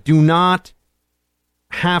you, they do not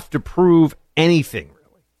have to prove anything,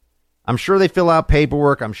 really. I'm sure they fill out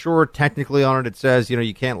paperwork. I'm sure technically on it says,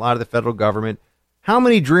 you can't lie to the federal government. How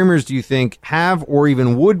many Dreamers do you think have or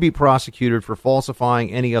even would be prosecuted for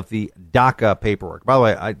falsifying any of the DACA paperwork? By the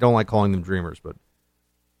way, I don't like calling them Dreamers, but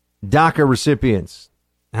DACA recipients.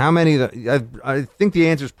 How many? I think the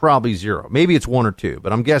answer is probably zero. Maybe it's one or two,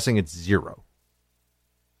 but I'm guessing it's zero.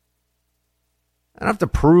 I don't have to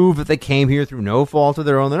prove that they came here through no fault of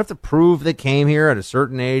their own. They don't have to prove they came here at a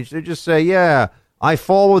certain age. They just say, yeah, I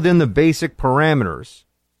fall within the basic parameters.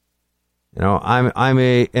 I'm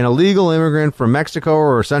an illegal immigrant from Mexico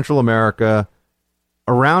or Central America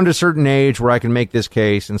around a certain age where I can make this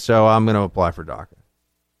case, and so I'm going to apply for DACA.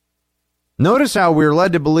 Notice how we're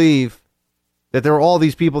led to believe that there were all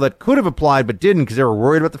these people that could have applied but didn't because they were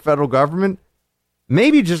worried about the federal government.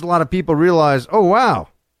 Maybe just a lot of people realize, oh, wow,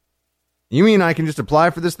 you mean I can just apply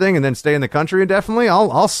for this thing and then stay in the country indefinitely?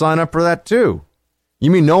 I'll sign up for that too. You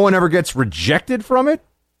mean no one ever gets rejected from it?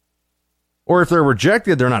 Or if they're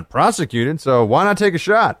rejected, they're not prosecuted, so why not take a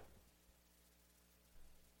shot?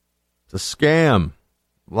 It's a scam.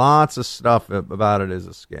 Lots of stuff about it is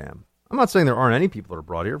a scam. I'm not saying there aren't any people that are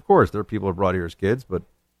brought here. Of course, there are people who are brought here as kids, but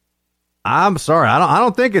I'm sorry. I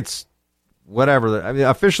don't think it's whatever. I mean,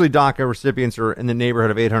 officially, DACA recipients are in the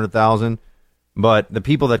neighborhood of 800,000, but the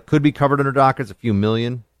people that could be covered under DACA is a few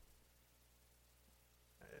million.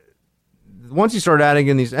 Once you start adding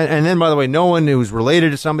in these, and then, by the way, no one who's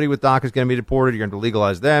related to somebody with DACA is going to be deported. You're going to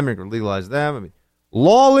legalize them. You're going to legalize them. I mean,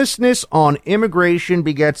 lawlessness on immigration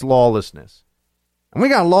begets lawlessness. And we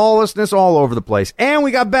got lawlessness all over the place. And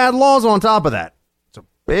we got bad laws on top of that. It's a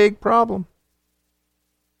big problem.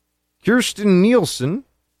 Kirstjen Nielsen,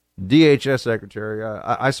 DHS secretary,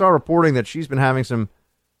 I saw reporting that she's been having some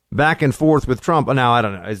back and forth with Trump. Now, I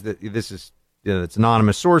don't know. It's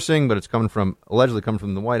anonymous sourcing, but it's allegedly coming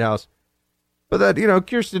from the White House. But that,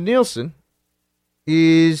 Kirstjen Nielsen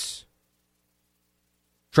is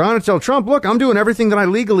trying to tell Trump, look, I'm doing everything that I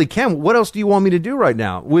legally can. What else do you want me to do right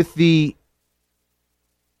now? With the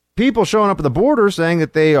people showing up at the border saying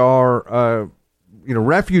that they are,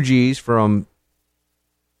 refugees from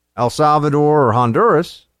El Salvador or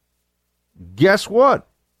Honduras, guess what?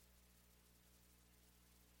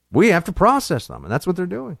 We have to process them, and that's what they're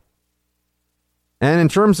doing. And in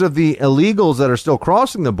terms of the illegals that are still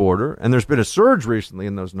crossing the border, and there's been a surge recently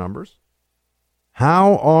in those numbers,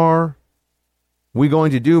 how are we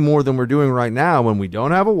going to do more than we're doing right now when we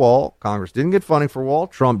don't have a wall? Congress didn't get funding for a wall.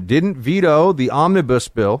 Trump didn't veto the omnibus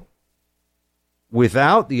bill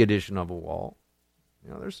without the addition of a wall.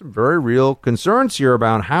 There's some very real concerns here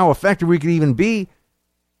about how effective we could even be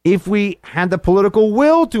if we had the political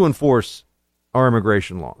will to enforce our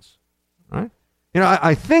immigration laws, right?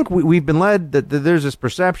 I think we've been led that there's this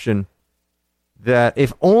perception that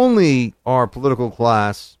if only our political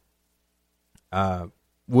class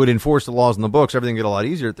would enforce the laws in the books, everything would get a lot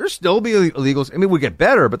easier. There'd still be illegals. I mean, we get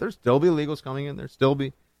better, but there'd still be illegals coming in. There'd still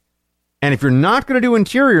be. And if you're not going to do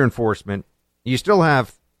interior enforcement, you still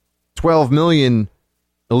have 12 million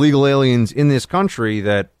illegal aliens in this country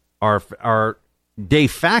that are de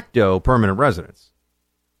facto permanent residents.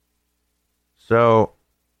 So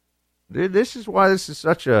this is why this is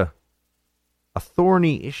such a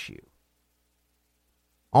thorny issue.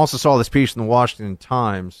 Also saw this piece in the Washington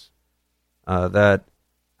Times that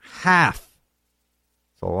half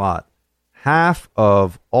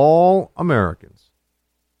of all Americans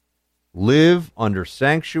live under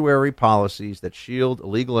sanctuary policies that shield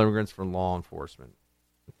illegal immigrants from law enforcement.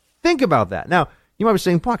 Think about that. Now, you might be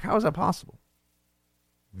saying, Buck, how is that possible?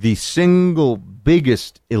 The single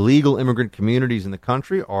biggest illegal immigrant communities in the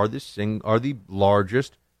country are the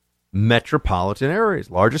largest metropolitan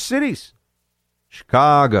areas, largest cities.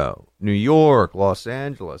 Chicago, New York, Los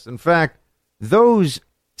Angeles. In fact, those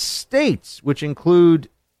states, which include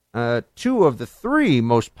two of the three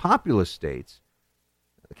most populous states,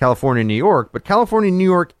 California and New York, but California, New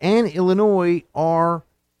York, and Illinois are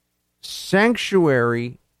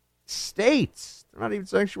sanctuary states. They're not even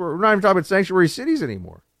sanctuary. We're not even talking about sanctuary cities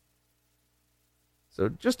anymore. So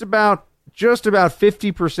just about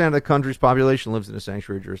 50% of the country's population lives in a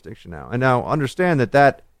sanctuary jurisdiction now. And now understand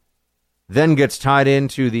that then gets tied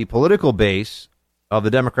into the political base of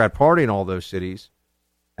the Democrat Party in all those cities.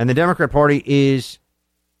 And the Democrat Party is,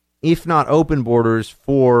 if not open borders,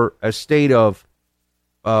 for a state of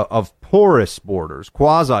porous borders,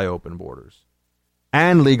 quasi-open borders,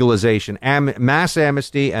 and legalization, mass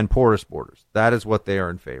amnesty, and porous borders. That is what they are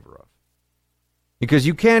in favor of. Because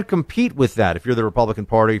you can't compete with that if you're the Republican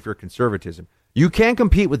Party, if you're conservatism. You can't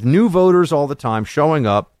compete with new voters all the time showing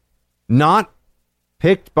up, not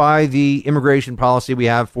picked by the immigration policy we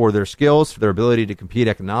have for their skills, for their ability to compete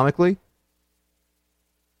economically,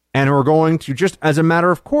 and who are going to just, as a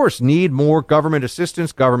matter of course, need more government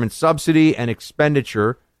assistance, government subsidy, and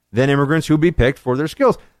expenditure than immigrants who would be picked for their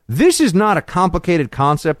skills. This is not a complicated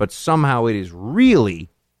concept, but somehow it is really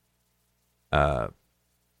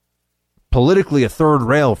politically a third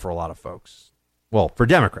rail for a lot of folks. Well, for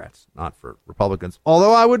Democrats, not for Republicans.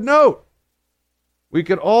 Although I would note, we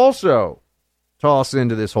could also toss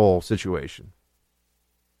into this whole situation.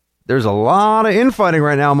 There's a lot of infighting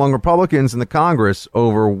right now among Republicans in the Congress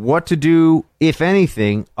over what to do, if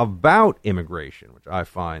anything, about immigration, which I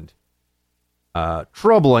find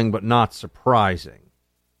troubling but not surprising.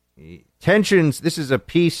 Tensions, this is a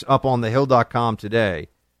piece up on thehill.com today.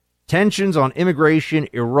 Tensions on immigration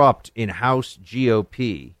erupt in House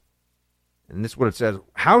GOP. And this is what it says.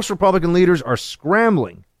 House Republican leaders are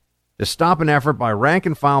scrambling to stop an effort by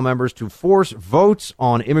rank-and-file members to force votes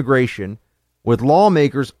on immigration, with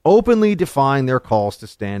lawmakers openly defying their calls to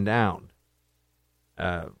stand down.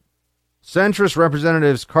 Centrist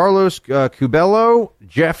Representatives Carlos Curbelo,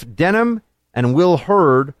 Jeff Denham, and Will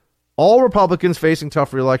Hurd, all Republicans facing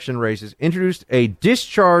tough re-election races, introduced a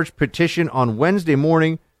discharge petition on Wednesday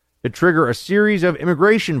morning to trigger a series of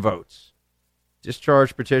immigration votes.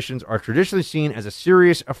 Discharge petitions are traditionally seen as a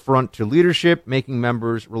serious affront to leadership, making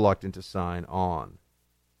members reluctant to sign on.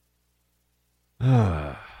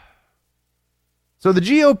 So the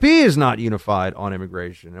GOP is not unified on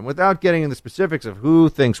immigration. And without getting into the specifics of who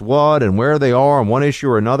thinks what and where they are on one issue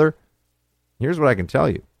or another, here's what I can tell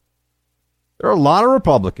you. There are a lot of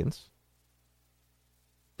Republicans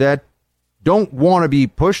that don't want to be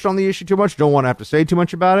pushed on the issue too much, don't want to have to say too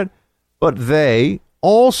much about it, but they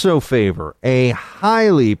also favor a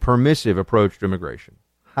highly permissive approach to immigration.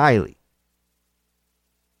 Highly.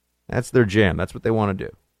 That's their jam. That's what they want to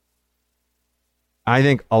do. I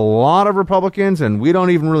think a lot of Republicans, and we don't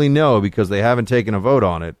even really know because they haven't taken a vote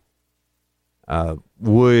on it,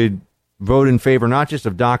 would vote in favor not just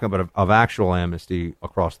of DACA, but of actual amnesty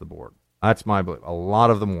across the board. That's my belief. A lot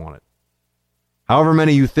of them want it. However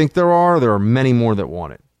many you think there are many more that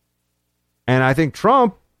want it. And I think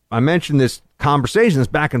Trump, I mentioned this conversation, this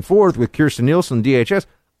back and forth with Kirstjen Nielsen, DHS.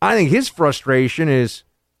 I think his frustration is,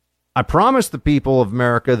 I promised the people of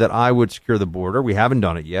America that I would secure the border. We haven't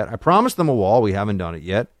done it yet. I promised them a wall. We haven't done it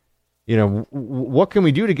yet. You know, what can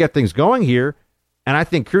we do to get things going here? And I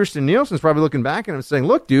think Kirstjen Nielsen's probably looking back at him and saying,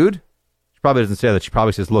 look, dude, she probably doesn't say that. She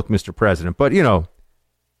probably says, look, Mr. President. But, you know,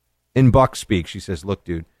 in Buck speak, she says, look,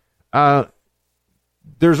 dude,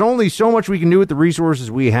 there's only so much we can do with the resources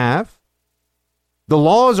we have. The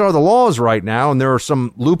laws are the laws right now, and there are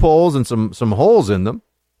some loopholes and some holes in them.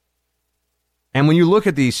 And when you look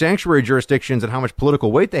at the sanctuary jurisdictions and how much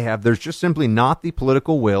political weight they have, there's just simply not the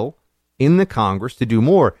political will in the Congress to do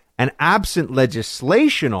more. And absent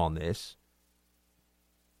legislation on this,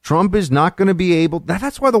 Trump is not going to be able.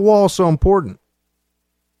 That's why the wall is so important.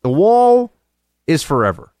 The wall is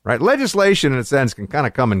forever, right? Legislation, in a sense, can kind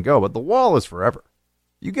of come and go, but the wall is forever.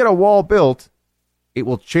 You get a wall built, it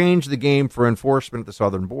will change the game for enforcement at the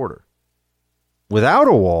southern border. Without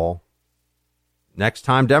a wall, next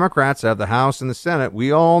time Democrats have the House and the Senate,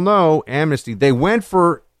 we all know amnesty. They went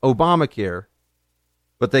for Obamacare,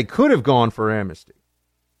 but they could have gone for amnesty.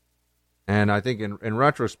 And I think in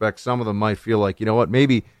retrospect, some of them might feel like, you know what,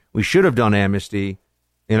 maybe we should have done amnesty,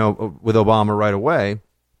 you know, with Obama right away,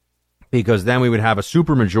 because then we would have a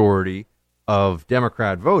supermajority of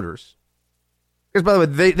Democrat voters. Because, by the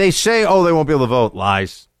way, they say, oh, they won't be able to vote.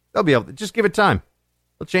 Lies. They'll be able to. Just give it time.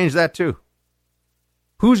 They'll change that, too.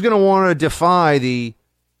 Who's going to want to defy the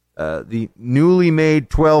newly made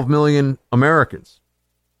 12 million Americans?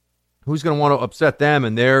 Who's going to want to upset them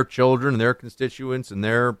and their children and their constituents and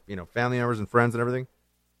their, you know, family members and friends and everything?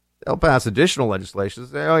 They'll pass additional legislation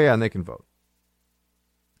and say, oh, yeah, and they can vote.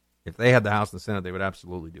 If they had the House and the Senate, they would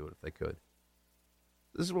absolutely do it if they could.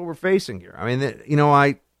 This is what we're facing here. I mean, you know,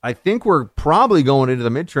 I think we're probably going into the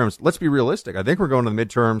midterms. Let's be realistic. I think we're going to the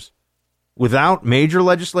midterms without major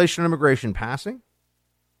legislation on immigration passing.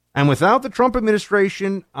 And without the Trump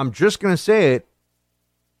administration, I'm just going to say it,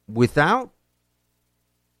 without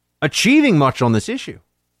achieving much on this issue.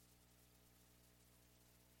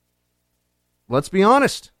 Let's be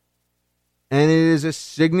honest. And it is a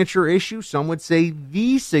signature issue. Some would say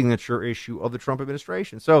the signature issue of the Trump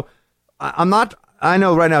administration. So I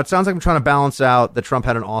know right now it sounds like I'm trying to balance out that Trump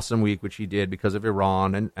had an awesome week, which he did because of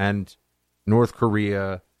Iran and North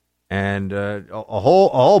Korea and a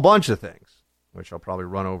whole bunch of things, which I'll probably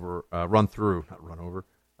run through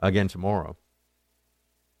again tomorrow.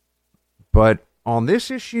 But on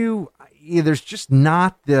this issue, there's just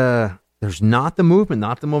not the movement,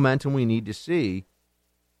 not the momentum we need to see.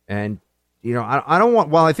 And, you know, I don't want,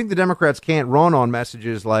 while I think the Democrats can't run on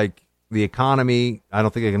messages like the economy, I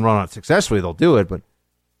don't think they can run on it successfully. They'll do it, but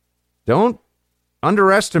don't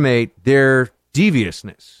underestimate their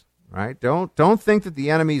deviousness, right? Don't think that the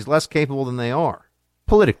enemy is less capable than they are,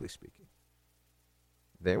 politically speaking.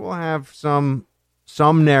 They will have some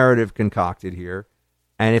narrative concocted here,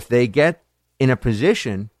 and if they get in a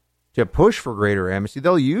position to push for greater amnesty,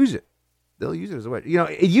 they'll use it. They'll use it as a way. You know,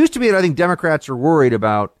 it used to be that I think Democrats are worried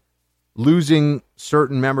about losing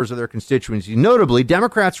certain members of their constituency. Notably,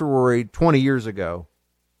 Democrats were worried 20 years ago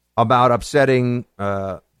about upsetting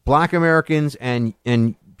Black Americans and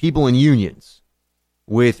people in unions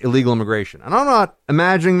with illegal immigration. And I'm not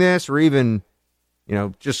imagining this or even,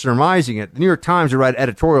 just surmising it. The New York Times will write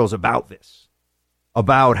editorials about this,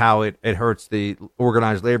 about how it hurts the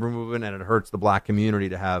organized labor movement and it hurts the black community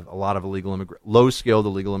to have a lot of low-skilled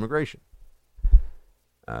illegal immigration.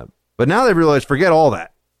 But now they've realized, forget all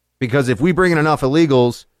that, because if we bring in enough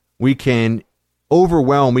illegals, we can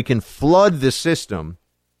overwhelm, we can flood the system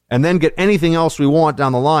and then get anything else we want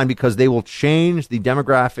down the line, because they will change the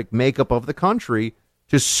demographic makeup of the country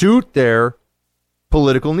to suit their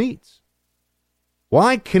political needs.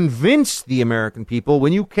 Why convince the American people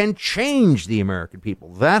when you can change the American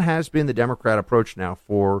people? That has been the Democrat approach now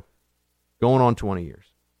for going on 20 years.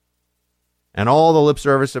 And all the lip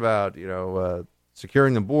service about,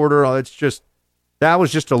 securing the border, that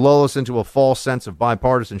was just to lull us into a false sense of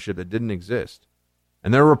bipartisanship that didn't exist.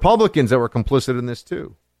 And there are Republicans that were complicit in this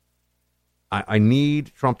too. I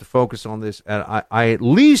need Trump to focus on this. And I at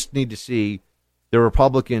least need to see the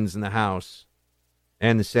Republicans in the House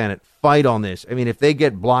and the Senate fight on this. I mean, if they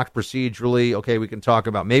get blocked procedurally, okay, we can talk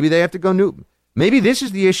about maybe they have to go new. Maybe this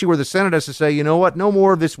is the issue where the Senate has to say, you know what, no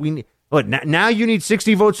more of this. Now you need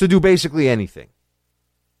 60 votes to do basically anything.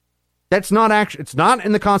 That's not it's not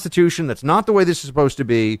in the Constitution. That's not the way this is supposed to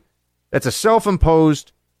be. That's a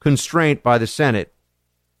self-imposed constraint by the Senate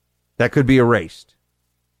that could be erased.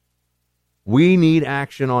 We need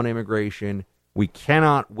action on immigration. We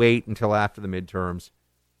cannot wait until after the midterms.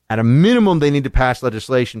 At a minimum, they need to pass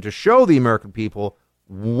legislation to show the American people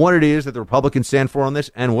what it is that the Republicans stand for on this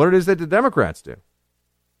and what it is that the Democrats do.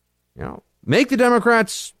 Make the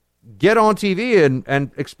Democrats get on TV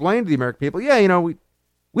and explain to the American people,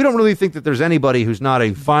 we don't really think that there's anybody who's not a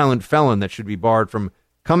violent felon that should be barred from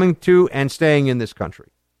coming to and staying in this country.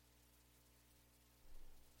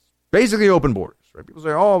 Basically open borders, right? People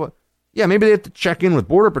say, maybe they have to check in with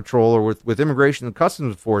Border Patrol or with Immigration and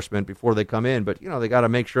Customs Enforcement before they come in, but, they got to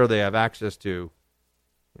make sure they have access to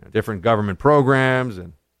different government programs.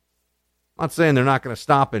 And I'm not saying they're not going to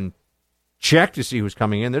stop and check to see who's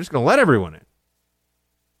coming in. They're just going to let everyone in.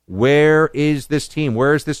 Where is this team?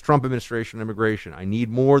 Where is this Trump administration on immigration? I need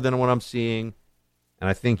more than what I'm seeing, and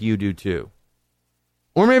I think you do too.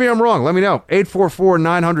 Or maybe I'm wrong. Let me know.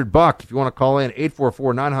 844-900-BUCK if you want to call in.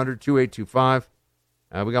 844-900-2825.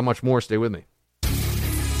 We got much more. Stay with me.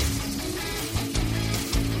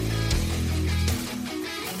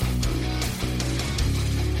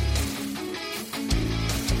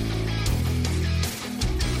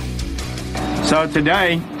 So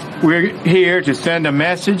today, we're here to send a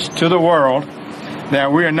message to the world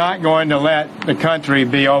that we are not going to let the country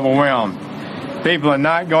be overwhelmed. People are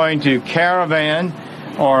not going to caravan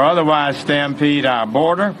or otherwise stampede our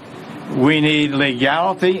border. We need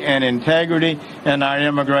legality and integrity in our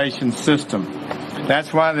immigration system.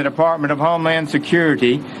 That's why the Department of Homeland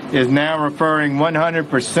Security is now referring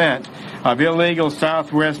 100% of illegal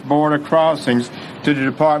southwest border crossings to the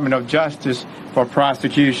Department of Justice for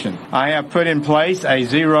prosecution. I have put in place a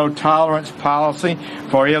zero-tolerance policy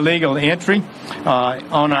for illegal entry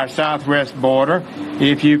on our southwest border.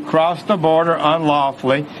 If you cross the border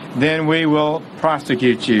unlawfully, then we will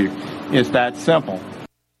prosecute you. It's that simple.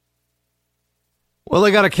 Well,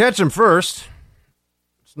 they got to catch him first.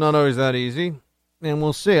 It's not always that easy. And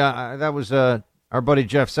we'll see. That was our buddy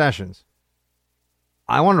Jeff Sessions.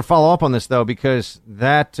 I wanted to follow up on this, though, because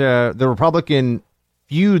the Republican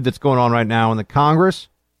feud that's going on right now in the Congress,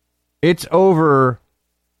 it's over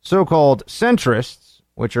so-called centrists,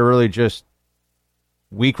 which are really just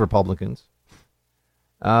weak Republicans,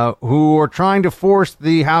 who are trying to force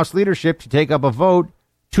the House leadership to take up a vote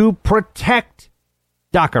to protect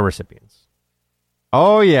DACA recipients.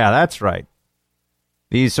 Oh, yeah, that's right.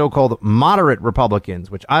 These so-called moderate Republicans,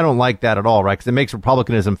 which I don't like that at all, right? Because it makes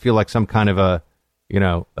Republicanism feel like some kind of a,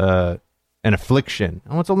 an affliction.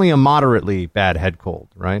 Oh, it's only a moderately bad head cold,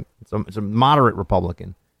 right? It's a moderate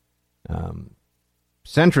Republican.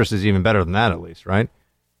 Centrist is even better than that, at least, right?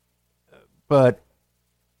 But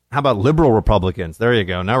how about liberal Republicans? There you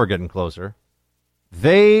go. Now we're getting closer.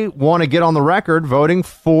 They want to get on the record voting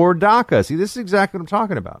for DACA. See, this is exactly what I'm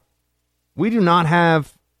talking about. We do not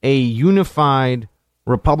have a unified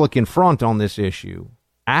Republican front on this issue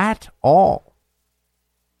at all.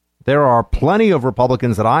 There are plenty of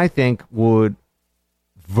Republicans that I think would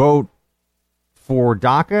vote for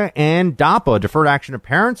DACA and DAPA, Deferred Action of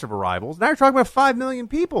Parents of Arrivals. Now you're talking about 5 million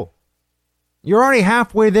people. You're already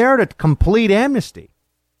halfway there to complete amnesty.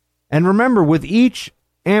 And remember, with each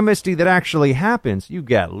amnesty that actually happens, you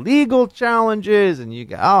get legal challenges and you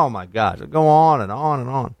get, oh my gosh, it'll go on and on and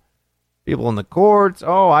on. People in the courts,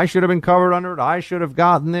 I should have been covered under it. I should have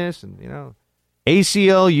gotten this. And,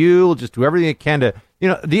 ACLU will just do everything it can to,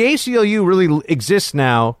 the ACLU really exists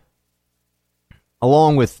now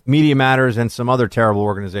along with Media Matters and some other terrible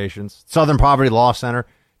organizations, Southern Poverty Law Center,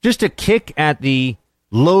 just to kick at the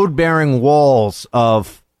load-bearing walls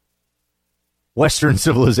of Western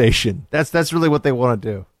civilization. That's really what they want to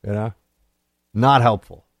do, you know? Not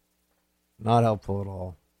helpful. Not helpful at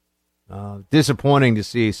all. Disappointing to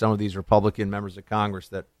see some of these Republican members of Congress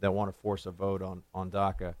that want to force a vote on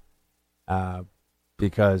DACA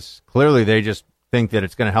because clearly they just think that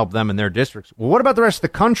it's going to help them in their districts. Well, what about the rest of the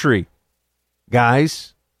country,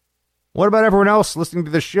 guys? What about everyone else listening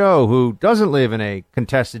to the show who doesn't live in a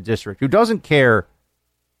contested district, who doesn't care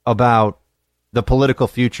about the political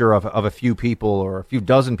future of a few people or a few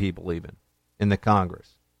dozen people even in the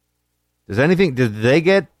Congress? Did they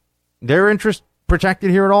get their interest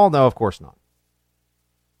protected here at all? No, of course not.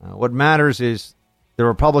 What matters is the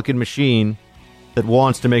Republican machine that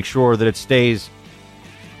wants to make sure that it stays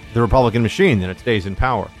the Republican machine, that it stays in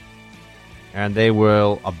power. And they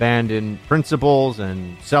will abandon principles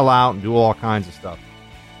and sell out and do all kinds of stuff.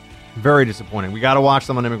 Very disappointing. We got to watch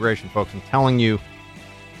them on immigration, folks. I'm telling you,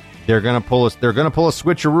 they're going to pull us. They're going to pull a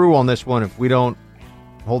switcheroo on this one if we don't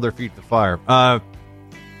hold their feet to the fire.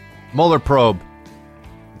 Mueller probe.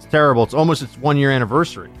 It's terrible. It's almost its 1-year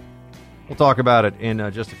anniversary. We'll talk about it in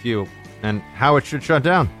just a few and how it should shut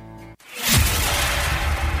down.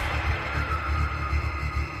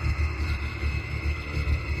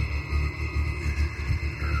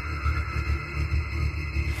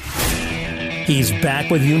 He's back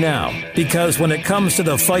with you now because when it comes to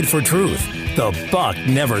the fight for truth, the buck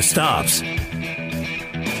never stops.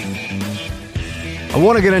 I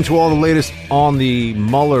want to get into all the latest on the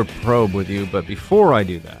Mueller probe with you, but before I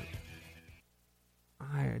do that,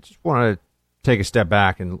 I just want to take a step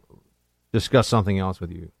back and discuss something else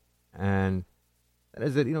with you. And that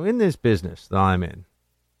is that, in this business that I'm in,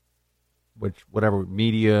 which whatever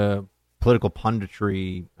media, political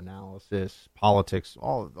punditry, analysis, politics,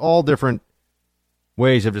 all different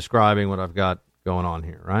ways of describing what I've got going on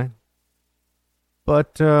here, right?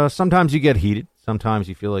 But sometimes you get heated. Sometimes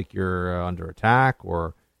you feel like you're under attack,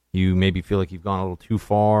 or you maybe feel like you've gone a little too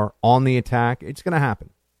far on the attack. It's going to happen.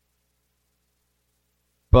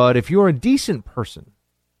 But if you're a decent person,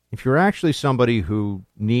 if you're actually somebody who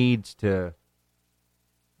needs to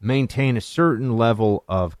maintain a certain level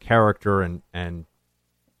of character and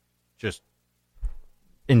just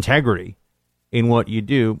integrity in what you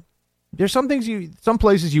do, there's some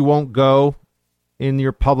places you won't go in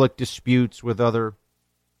your public disputes with other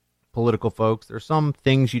political folks. There's some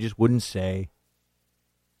things you just wouldn't say.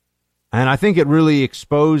 And I think it really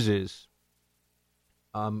exposes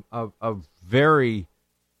a very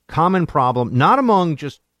common problem, not among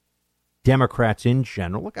just Democrats in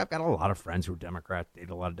general. Look, I've got a lot of friends who are Democrats, date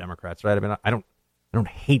a lot of Democrats, right? I mean, I don't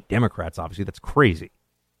hate Democrats, obviously. That's crazy.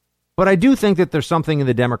 But I do think that there's something in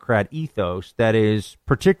the Democrat ethos that is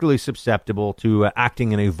particularly susceptible to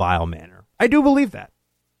acting in a vile manner. I do believe that.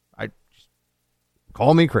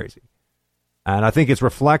 Call me crazy. And I think it's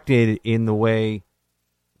reflected in the way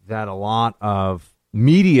that a lot of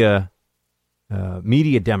media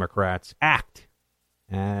Democrats act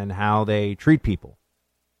and how they treat people.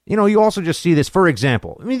 You also just see this, for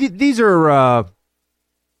example. I mean, these are,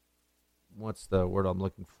 what's the word I'm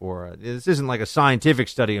looking for? This isn't like a scientific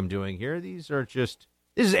study I'm doing here. This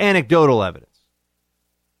is anecdotal evidence.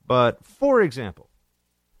 But, for example,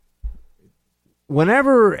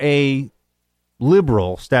 whenever a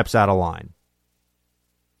liberal steps out of line,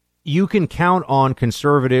 you can count on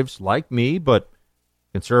conservatives like me, but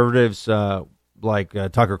conservatives like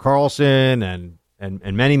Tucker Carlson and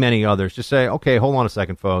many, many others to say, okay, hold on a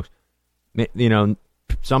second, folks.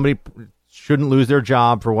 Somebody shouldn't lose their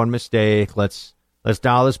job for one mistake. Let's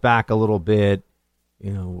dial this back a little bit. We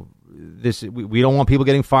don't want people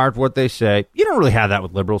getting fired for what they say. You don't really have that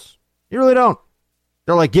with liberals. You really don't.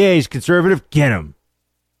 They're like, yeah, he's conservative. Get him.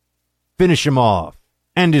 Finish him off.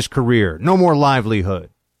 End his career. No more livelihood.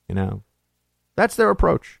 That's their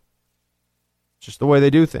approach. It's just the way they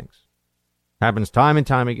do things. Happens time and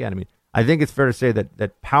time again. I mean, I think it's fair to say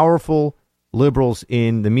that powerful liberals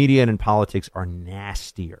in the media and in politics are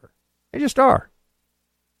nastier. They just are.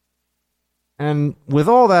 And with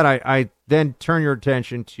all that, I then turn your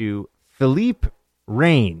attention to Philippe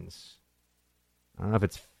Reines. I don't know if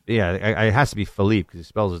it's, it has to be Philippe because he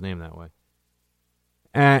spells his name that way.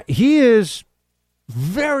 He is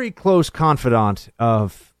very close confidant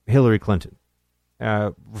of Hillary Clinton,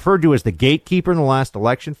 referred to as the gatekeeper in the last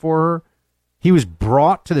election for her. He was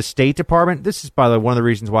brought to the State Department. This is, by the way, one of the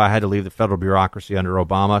reasons why I had to leave the federal bureaucracy under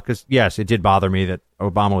Obama, because, yes, it did bother me that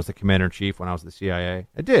Obama was the commander-in-chief when I was at the CIA.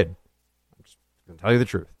 It did. I'm just going to tell you the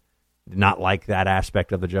truth. Did not like that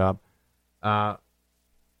aspect of the job.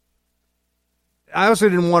 I also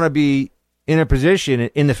didn't want to be in a position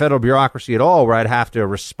in the federal bureaucracy at all where I'd have to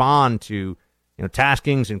respond to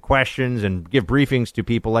taskings and questions and give briefings to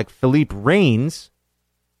people like Philippe Reines,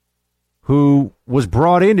 who was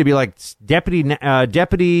brought in to be like deputy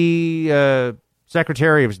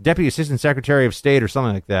assistant secretary of state or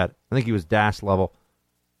something like that. I think he was DAS level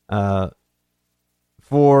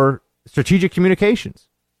for strategic communications.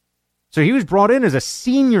 So he was brought in as a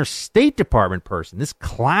senior State Department person. This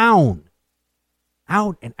clown,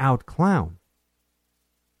 out and out clown.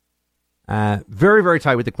 Very, very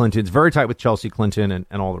tight with the Clintons, very tight with Chelsea Clinton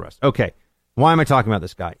and all the rest. Okay, why am I talking about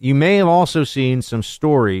this guy? You may have also seen some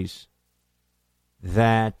stories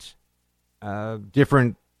that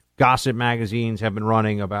different gossip magazines have been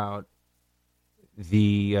running about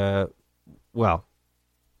the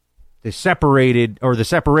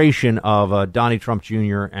separation of Donnie Trump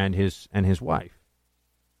Jr. and his wife.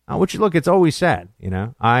 Which, look, it's always sad.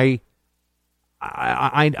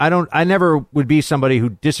 I never would be somebody who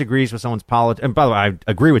disagrees with someone's politics. And by the way, I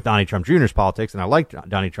agree with Donnie Trump Jr.'s politics, and I like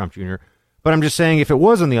Donnie Trump Jr. But I'm just saying, if it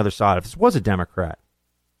was on the other side, if this was a Democrat,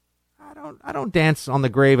 I don't dance on the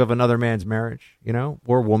grave of another man's marriage,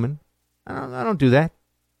 or woman. I don't do that.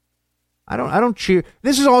 I don't cheer.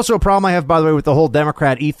 This is also a problem I have, by the way, with the whole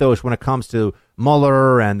Democrat ethos when it comes to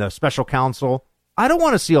Mueller and the special counsel. I don't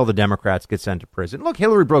want to see all the Democrats get sent to prison. Look,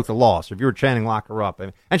 Hillary broke the law, so if you were Channing, lock her up.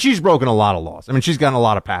 And she's broken a lot of laws. She's gotten a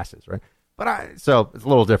lot of passes, right? So it's a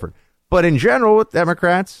little different. But in general, with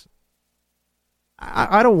Democrats,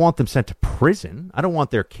 I don't want them sent to prison. I don't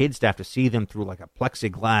want their kids to have to see them through like a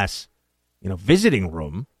plexiglass, visiting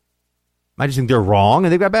room. I just think they're wrong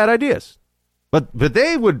and they've got bad ideas. But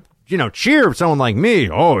they would, cheer someone like me.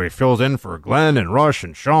 Oh, he fills in for Glenn and Rush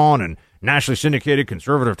and Sean and nationally syndicated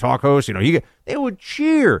conservative talk host. They would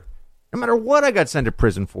cheer no matter what I got sent to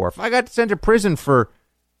prison for. If I got sent to prison for,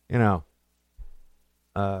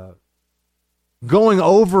 going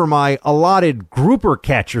over my allotted grouper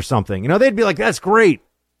catch or something, they'd be like, that's great.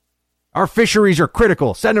 Our fisheries are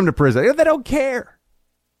critical. Send them to prison. They don't care.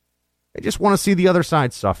 They just want to see the other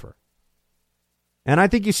side suffer. And I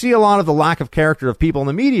think you see a lot of the lack of character of people in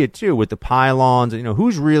the media, too, with the pylons.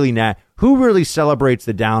 Who really celebrates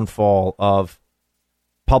the downfall of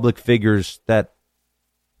public figures that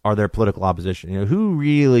are their political opposition? Who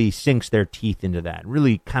really sinks their teeth into that,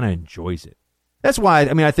 really kind of enjoys it? That's why,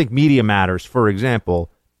 I think Media Matters, for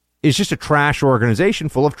example, is just a trash organization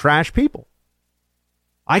full of trash people.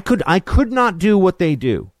 I could not do what they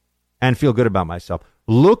do and feel good about myself.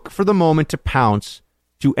 Look for the moment to pounce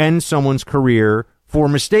to end someone's career for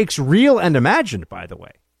mistakes real and imagined, by the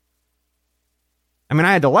way.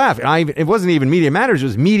 I had to laugh. It wasn't even Media Matters. It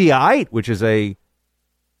was Mediaite, which is they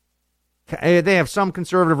have some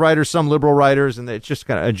conservative writers, some liberal writers, and it's just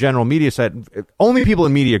kind of a general media site. Only people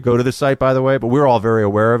in media go to the site, by the way, but we're all very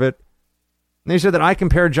aware of it. And they said that I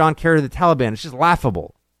compared John Kerry to the Taliban. It's just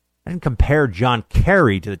laughable. I didn't compare John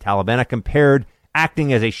Kerry to the Taliban. I compared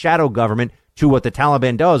acting as a shadow government to what the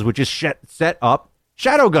Taliban does, which is set up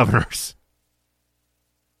shadow governors.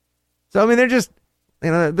 So, they're just,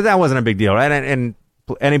 but that wasn't a big deal, right? And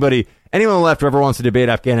anyone left who ever wants to debate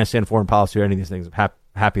Afghanistan foreign policy or any of these things, I'm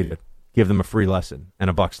happy to give them a free lesson and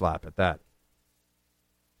a buck slap at that.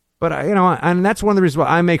 But, and that's one of the reasons why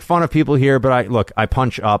I make fun of people here, but I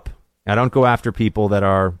punch up. I don't go after people that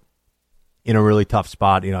are in a really tough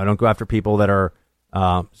spot. I don't go after people that are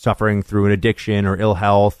suffering through an addiction or ill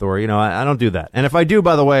health or, I don't do that. And if I do,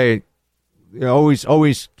 by the way,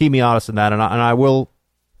 always keep me honest in that, and I will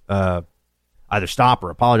either stop or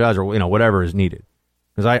apologize or whatever is needed.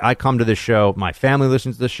 Because I come to this show, my family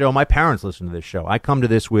listens to this show, my parents listen to this show. I come to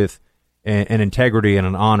this with an integrity and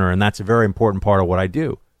an honor, and that's a very important part of what I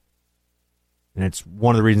do. And it's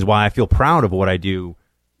one of the reasons why I feel proud of what I do,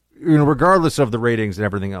 regardless of the ratings and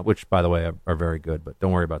everything else, which, by the way, are very good, but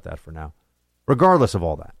don't worry about that for now. Regardless of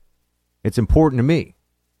all that, it's important to me.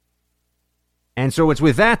 And so it's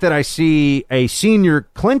with that I see a senior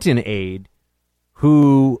Clinton aide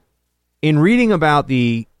who, in reading about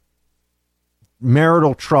the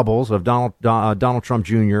marital troubles of Donald Trump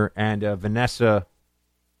Jr. and Vanessa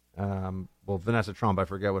Trump, I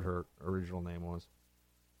forget what her original name was,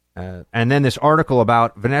 and then this article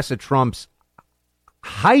about Vanessa Trump's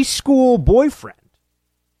high school boyfriend,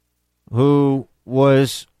 who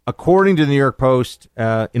was, according to the New York Post,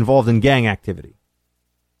 involved in gang activity.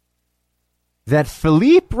 That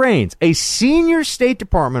Philippe Reines, a senior State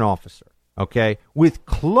Department officer, with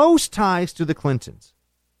close ties to the Clintons,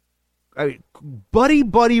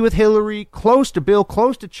 buddy with Hillary, close to Bill,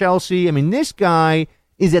 close to Chelsea. This guy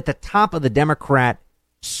is at the top of the Democrat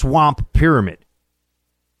swamp pyramid.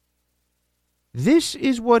 This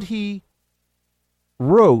is what he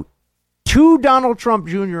wrote to Donald Trump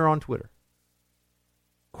Jr. on Twitter,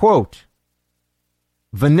 quote,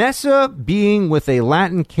 Vanessa being with a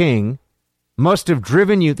Latin king must have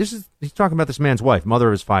driven you. He's talking about this man's wife, mother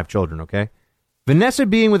of his 5 children, okay? Vanessa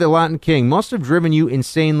being with a Latin king must have driven you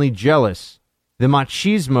insanely jealous. The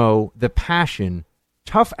machismo, the passion,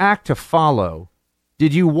 tough act to follow.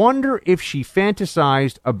 Did you wonder if she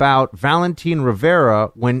fantasized about Valentin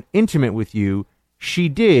Rivera when intimate with you? She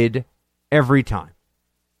did every time.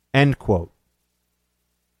 End quote.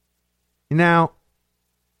 Now,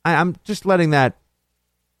 I'm just letting that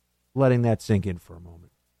sink in for a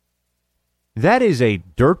moment. That is a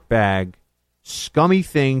dirtbag, scummy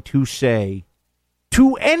thing to say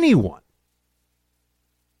to anyone.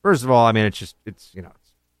 First of all, I mean, it's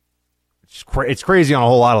crazy on a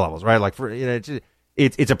whole lot of levels, right? Like,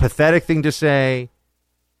 it's a pathetic thing to say.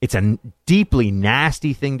 It's a deeply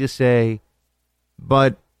nasty thing to say.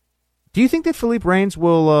 But do you think that Philippe Reigns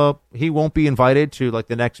he won't be invited to like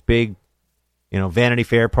the next big, Vanity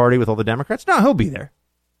Fair party with all the Democrats? No, he'll be there.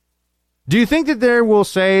 Do you think that they will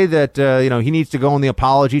say that, he needs to go on the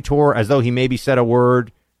apology tour as though he maybe said a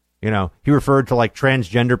word? He referred to like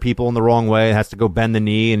transgender people in the wrong way, has to go bend the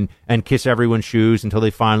knee and kiss everyone's shoes until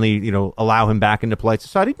they finally, allow him back into polite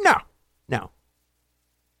society? No.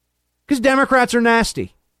 Because Democrats are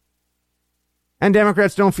nasty. And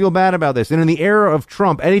Democrats don't feel bad about this. And in the era of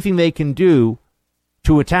Trump, anything they can do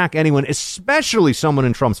to attack anyone, especially someone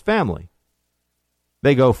in Trump's family,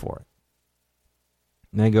 they go for it.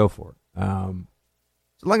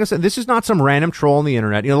 So like I said, this is not some random troll on the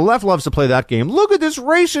internet. The left loves to play that game. Look at this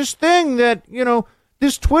racist thing that,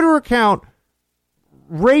 this Twitter account,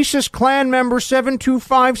 racist Klan member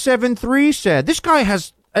 72573 said. This guy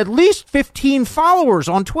has at least 15 followers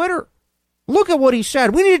on Twitter. Look at what he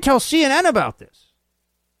said. We need to tell CNN about this.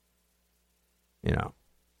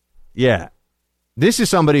 Yeah. This is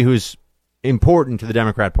somebody who's important to the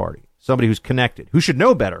Democrat Party. Somebody who's connected, who should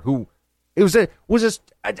know better, it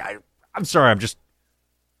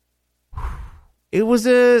was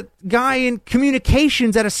a guy in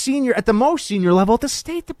communications at the most senior level at the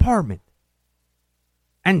State Department.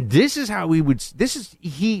 And this is how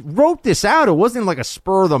he wrote this out. It wasn't like a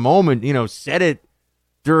spur of the moment, said it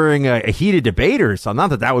during a heated debate or something.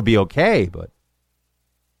 Not that would be okay, but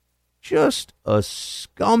just a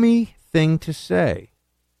scummy thing to say.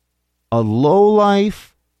 A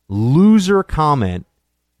low-life loser comment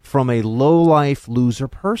from a low-life loser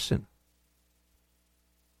person.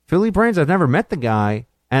 Philippe Reigns, I've never met the guy,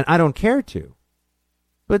 and I don't care to.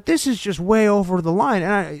 But this is just way over the line.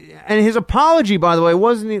 And his apology, by the way,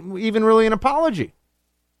 wasn't even really an apology.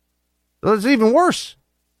 It's even worse.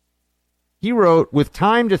 He wrote, with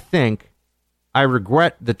time to think, I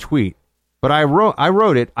regret the tweet. But I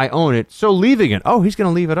wrote it, I own it, so leaving it. Oh, he's going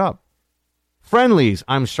to leave it up. Friendlies,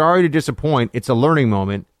 I'm sorry to disappoint. It's a learning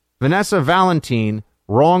moment. Vanessa Valentin,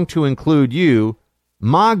 wrong to include you.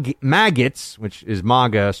 Maggots, which is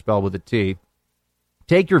MAGA spelled with a T.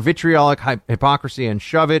 Take your vitriolic hypocrisy and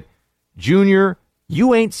shove it. Junior,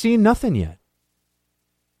 you ain't seen nothing yet.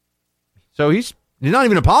 So he's not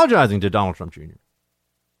even apologizing to Donald Trump Jr.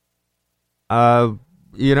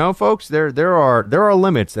 Folks, there are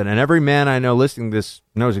limits, and every man I know listening to this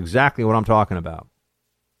knows exactly what I'm talking about.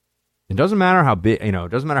 It doesn't matter how big, it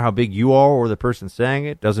doesn't matter how big you are or the person saying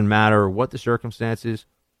it. Doesn't matter what the circumstances.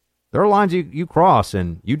 There are lines you cross,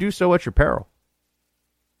 and you do so at your peril.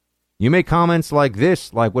 You make comments like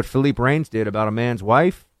this, like what Philippe Reigns did about a man's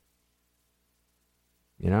wife.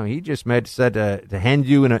 He just said to hand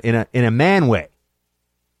you in a man way,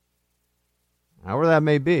 however that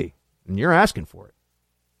may be, and you're asking for it.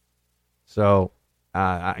 So,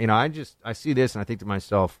 I see this and I think to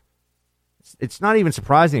myself, it's not even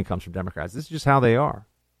surprising it comes from Democrats. This is just how they are.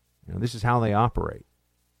 This is how they operate.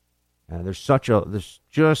 There's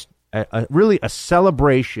just really a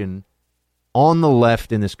celebration on the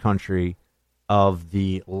left in this country of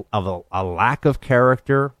a lack of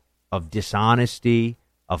character, of dishonesty,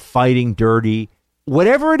 of fighting dirty,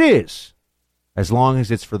 whatever it is, as long as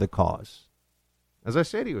it's for the cause. As I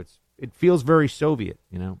say to you, it feels very Soviet.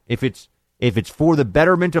 If it's for the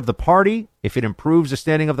betterment of the party, if it improves the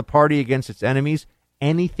standing of the party against its enemies,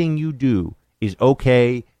 anything you do is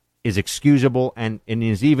okay, is excusable, and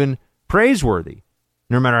is even praiseworthy,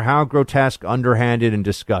 no matter how grotesque, underhanded, and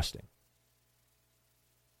disgusting.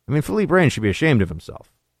 I mean, Philippe Reigns should be ashamed of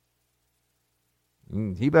himself.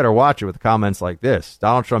 He better watch it with comments like this.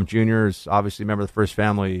 Donald Trump Jr. is obviously a member of the First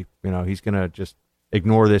Family. He's going to just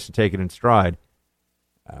ignore this and take it in stride.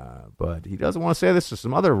 But he doesn't want to say this to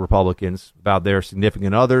some other Republicans about their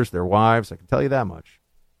significant others, their wives. I can tell you that much.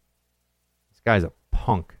 This guy's a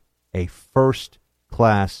punk, a first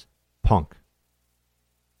class punk.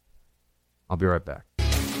 I'll be right back.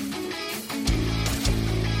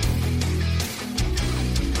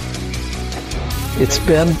 It's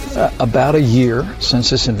been about a year since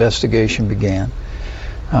this investigation began.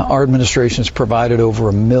 Our administration has provided over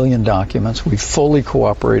 1 million documents. We've fully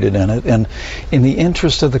cooperated in it. And in the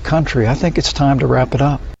interest of the country, I think it's time to wrap it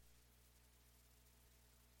up.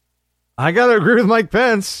 I got to agree with Mike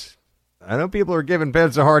Pence. I know people are giving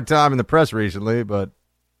Pence a hard time in the press recently, but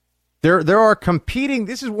there are competing.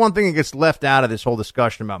 This is one thing that gets left out of this whole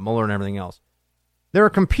discussion about Mueller and everything else. There are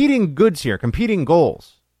competing goods here, competing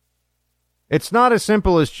goals. It's not as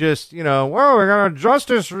simple as just, well, we got a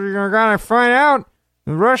justice, we're going to find out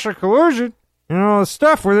Russia collusion, all the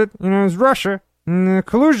stuff with it, it's Russia and the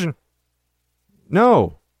collusion.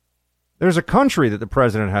 No. There's a country that the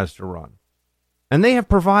president has to run. And they have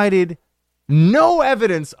provided no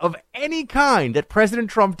evidence of any kind that President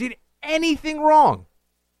Trump did anything wrong.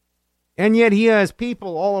 And yet he has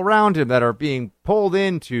people all around him that are being pulled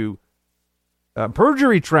into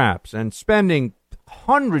perjury traps and spending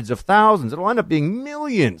hundreds of thousands. It'll end up being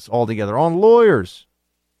millions altogether on lawyers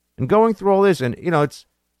and going through all this. And,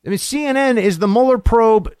 CNN is the Mueller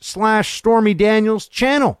probe / Stormy Daniels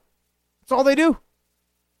channel. That's all they do.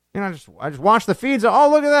 I just watch the feeds. Oh,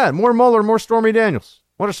 look at that. More Mueller, more Stormy Daniels.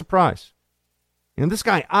 What a surprise. This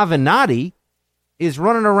guy Avenatti is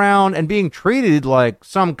running around and being treated like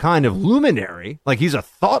some kind of luminary, like he's a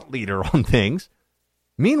thought leader on things.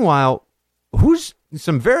 Meanwhile, who's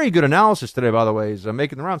some very good analysis today, by the way, is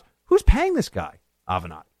making the rounds. Who's paying this guy,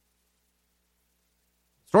 Avenatti?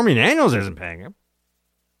 Stormy Daniels isn't paying him.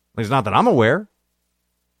 At least not that I'm aware.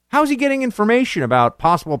 How's he getting information about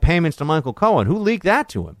possible payments to Michael Cohen? Who leaked that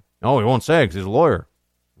to him? Oh, he won't say because he's a lawyer.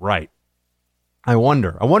 Right. I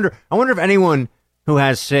wonder if anyone who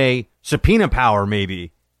has, say, subpoena power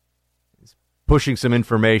maybe is pushing some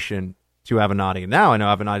information to Avenatti. And now I know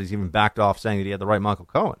Avenatti's even backed off saying that he had the right Michael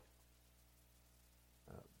Cohen.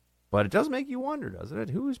 But it does make you wonder, doesn't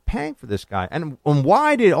it? Who is paying for this guy? And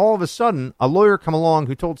why did all of a sudden a lawyer come along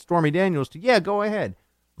who told Stormy Daniels to, go ahead,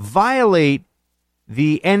 violate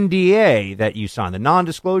the NDA that you signed, the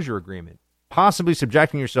non-disclosure agreement, possibly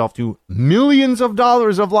subjecting yourself to millions of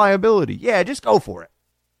dollars of liability. Yeah, just go for it.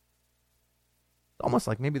 It's almost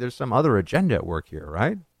like maybe there's some other agenda at work here,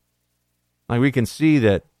 right? Like we can see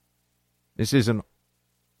that this isn't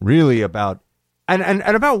really about, and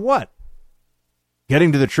about what?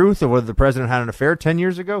 Getting to the truth of whether the president had an affair 10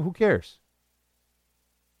 years ago? Who cares?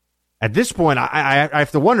 At this point, I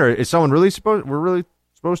have to wonder, is someone we're really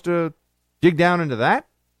supposed to dig down into that?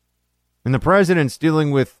 And the president's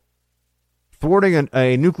dealing with thwarting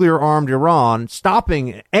a nuclear-armed Iran,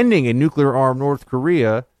 ending a nuclear-armed North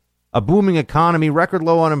Korea, a booming economy, record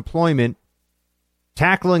low unemployment,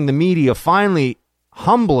 tackling the media, finally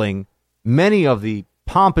humbling many of the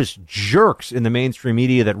pompous jerks in the mainstream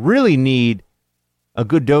media that really need a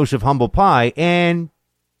good dose of humble pie, and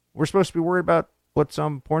we're supposed to be worried about what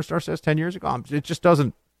some porn star says 10 years ago. It just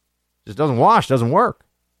doesn't wash, doesn't work.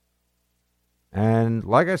 And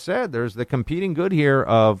like I said, there's the competing good here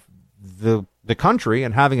of the country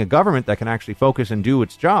and having a government that can actually focus and do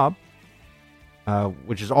its job,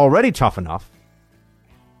 which is already tough enough,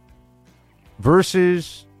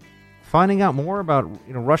 versus finding out more about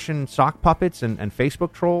Russian sock puppets and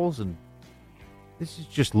Facebook trolls, and this is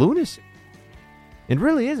just lunacy. It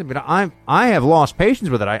really is. I mean, I have lost patience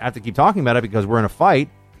with it. I have to keep talking about it because we're in a fight,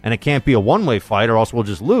 and it can't be a one-way fight, or else we'll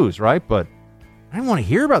just lose, right? But I don't want to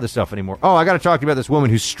hear about this stuff anymore. Oh, I got to talk to you about this woman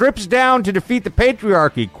who strips down to defeat the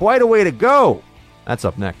patriarchy. Quite a way to go. That's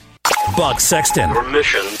up next. Buck Sexton. Your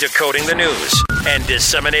mission: decoding the news and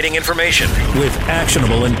disseminating information with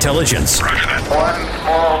actionable intelligence. One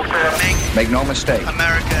small step. Make no mistake.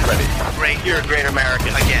 America. Ready. Great. You're a great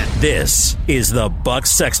American again. This is the Buck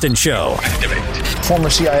Sexton Show. Former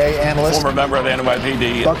CIA analyst. Former member of the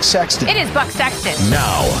NYPD. Buck Sexton. It is Buck Sexton.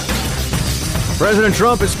 Now. President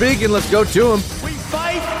Trump is speaking. Let's go to him. We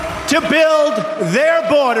fight to build their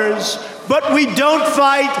borders, but we don't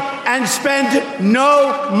fight and spend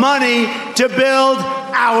no money to build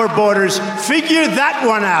our borders. Figure that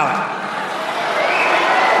one out.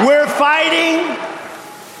 We're fighting,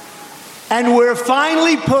 and we're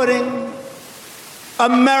finally putting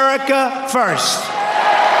America first.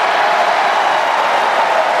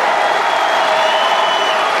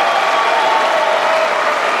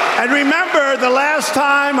 And remember the last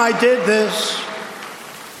time I did this,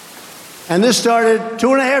 and this started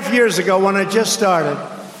 2.5 years ago when I just started,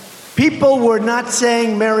 people were not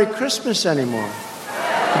saying Merry Christmas anymore.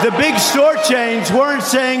 The big store chains weren't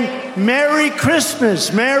saying Merry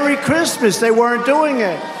Christmas, Merry Christmas. They weren't doing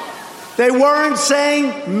it. They weren't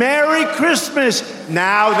saying Merry Christmas.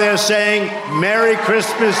 Now they're saying Merry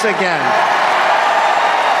Christmas again.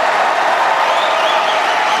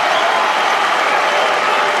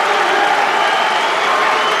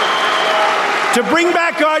 To bring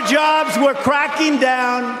back our jobs, we're cracking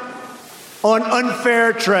down on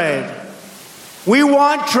unfair trade. We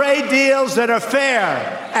want trade deals that are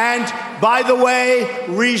fair and, by the way,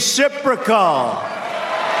 reciprocal.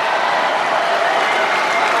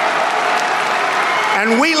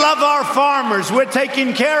 And we love our farmers. We're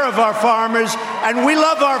taking care of our farmers. And we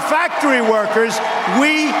love our factory workers.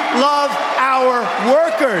 We love our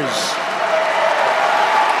workers.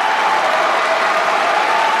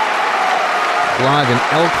 Live in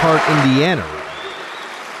Elkhart, Indiana.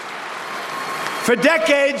 For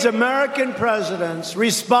decades, American presidents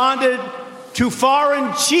responded to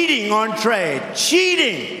foreign cheating on trade.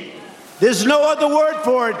 Cheating. There's no other word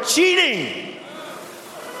for it. Cheating.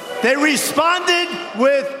 They responded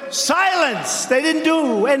with silence. They didn't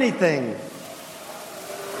do anything.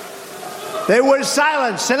 They were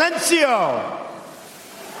silent. Silencio.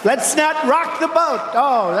 Let's not rock the boat.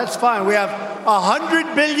 Oh, that's fine. We have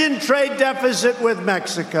 $100 billion trade deficit with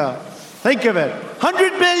Mexico. Think of it.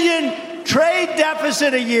 $100 billion trade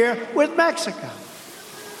deficit a year with Mexico.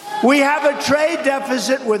 We have a trade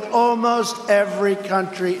deficit with almost every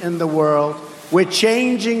country in the world. We're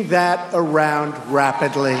changing that around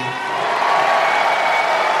rapidly.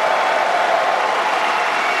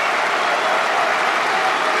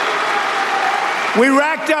 We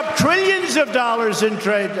racked up trillions of dollars in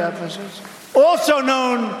trade deficits, also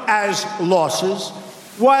known as losses,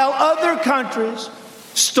 while other countries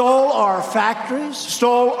stole our factories,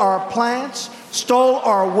 stole our plants, stole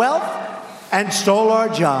our wealth, and stole our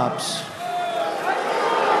jobs.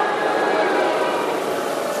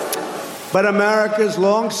 But America's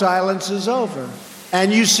long silence is over.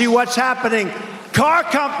 And you see what's happening. Car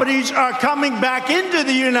companies are coming back into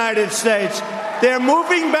the United States. They're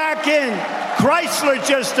moving back in. Chrysler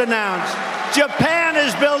just announced. Japan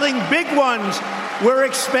is building big ones. We're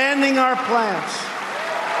expanding our plants.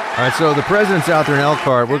 All right, so the president's out there in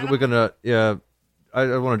Elkhart. We're going to,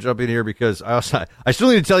 I want to jump in here because I still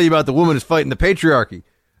need to tell you about the woman who's fighting the patriarchy.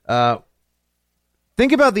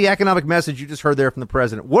 Think about the economic message you just heard there from the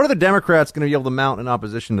president. What are the Democrats going to be able to mount in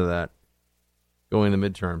opposition to that going in the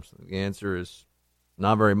midterms? The answer is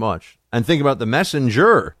not very much. And think about the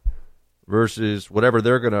messenger versus whatever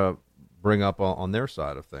they're going to bring up on their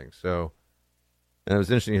side of things. So and it was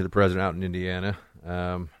interesting to hear the president out in Indiana,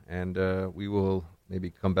 and we will maybe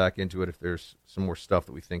come back into it if there's some more stuff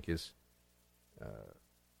that we think is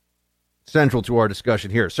central to our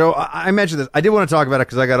discussion here. So I mentioned this. I did want to talk about it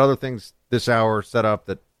because I got other things this hour set up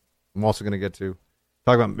that I'm also going to get to.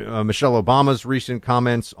 Talk about Michelle Obama's recent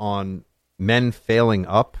comments on men failing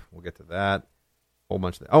up. We'll get to that. Whole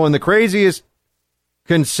bunch of that. Oh, and the craziest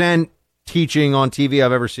consent teaching on TV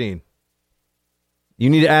I've ever seen. You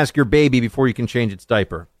need to ask your baby before you can change its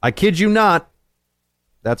diaper. I kid you not.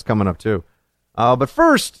 That's coming up too. But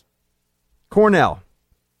first, Cornell.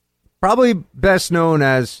 Probably best known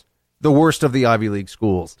as the worst of the Ivy League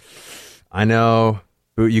schools. I know.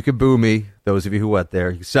 You could boo me, those of you who went there.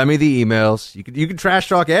 You can send me the emails. You can trash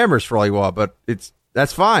talk Amherst for all you want, but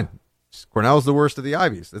that's fine. Cornell's the worst of the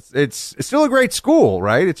Ivies. It's still a great school,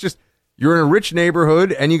 right? It's just you're in a rich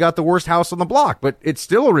neighborhood and you got the worst house on the block, but it's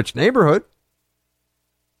still a rich neighborhood.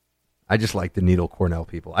 I just like the Needle Cornell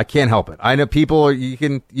people. I can't help it. I know people, you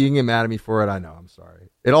can get mad at me for it. I know. I'm sorry.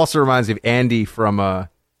 It also reminds me of Andy from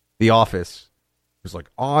The Office. He was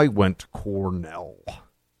like, I went to Cornell. It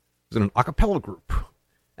was in an a cappella group.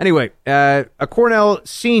 Anyway, a Cornell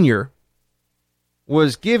senior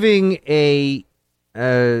was giving a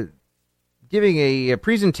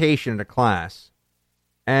presentation to class,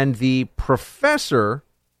 and the professor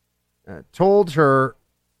told her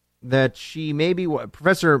that she may be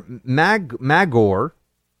Professor Magor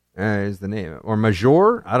is the name, or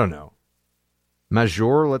Major. I don't know.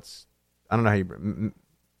 Major. I don't know how you.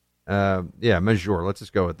 Major. Let's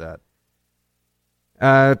just go with that.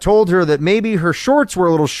 Told her that maybe her shorts were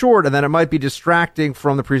a little short and that it might be distracting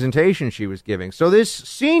from the presentation she was giving. So this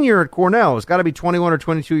senior at Cornell, has got to be 21 or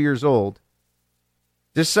 22 years old,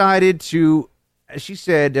 decided to, as she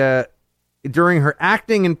said, during her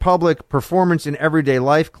acting in public, performance in everyday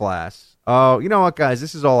life class. Oh, you know what, guys? I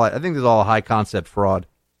think this is all high concept fraud.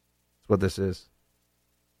 That's what this is.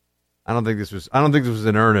 I don't think this was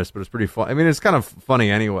in earnest, but it's pretty fun. I mean, it's kind of funny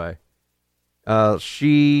anyway.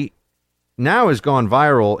 She now has gone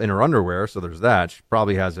viral in her underwear, so there's that. She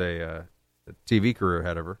probably has a TV career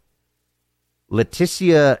ahead of her.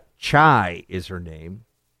 Leticia Chai is her name.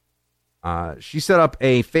 She set up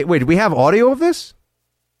a... Wait, do we have audio of this?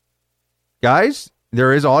 Guys,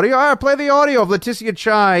 there is audio? All right, play the audio of Leticia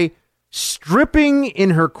Chai stripping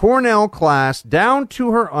in her Cornell class down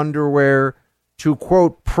to her underwear to,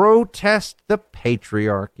 quote, protest the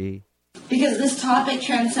patriarchy. Because this topic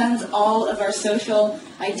transcends all of our social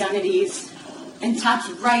identities and taps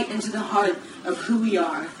right into the heart of who we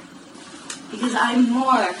are. Because I'm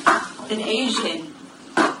more than Asian.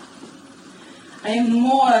 I am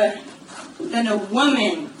more than a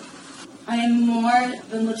woman. I am more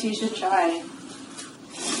than Leticia Chai.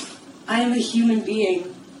 I am a human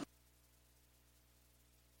being.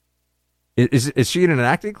 Is she in an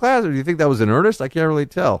acting class, or do you think that was in earnest? I can't really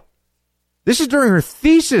tell. This is during her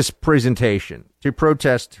thesis presentation to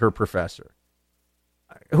protest her professor.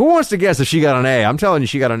 Who wants to guess if she got an A? I'm telling you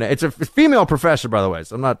she got an A. It's a female professor, by the way.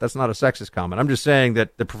 So that's not a sexist comment. I'm just saying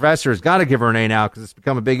that the professor has got to give her an A now because it's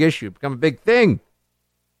become a big issue, become a big thing.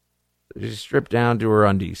 She's stripped down to her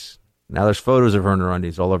undies. Now there's photos of her in her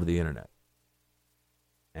undies all over the internet.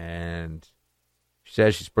 And she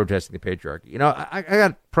says she's protesting the patriarchy. You know, I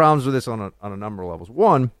got problems with this on a number of levels.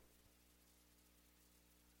 One,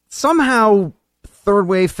 somehow third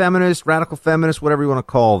wave feminists, radical feminists, whatever you want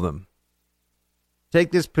to call them,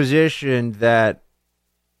 take this position that,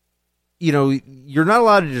 you know, you're not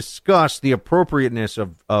allowed to discuss the appropriateness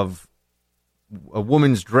of a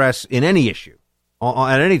woman's dress in any issue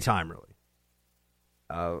at any time, really.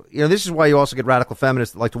 You know, this is why you also get radical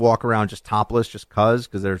feminists that like to walk around just topless just because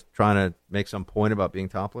they're trying to make some point about being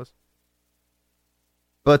topless.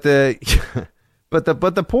 But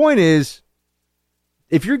the point is,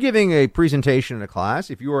 if you're giving a presentation in a class,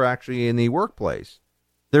 if you are actually in the workplace,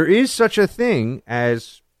 there is such a thing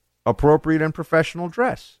as appropriate and professional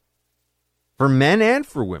dress for men and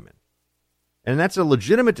for women. And that's a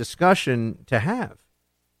legitimate discussion to have.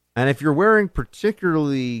 And if you're wearing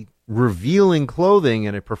particularly revealing clothing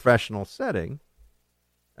in a professional setting,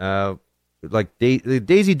 like the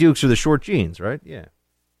Daisy Dukes or the short jeans, right? Yeah.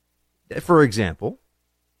 For example,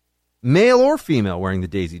 male or female wearing the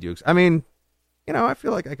Daisy Dukes. I mean, you know, I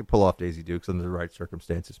feel like I could pull off Daisy Dukes under the right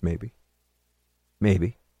circumstances, maybe.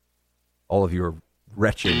 Maybe. All of you are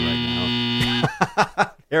retching right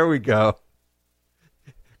now. There we go.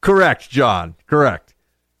 Correct, John. Correct.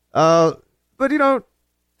 But, you know,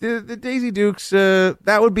 the Daisy Dukes,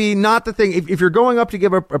 that would be not the thing. If you're going up to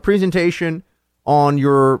give a presentation on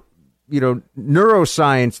your, you know,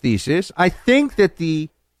 neuroscience thesis, I think that the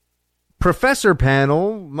professor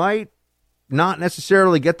panel might not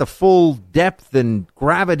necessarily get the full depth and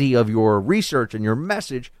gravity of your research and your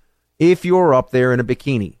message if you're up there in a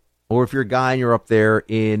bikini, or if you're a guy and you're up there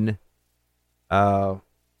in a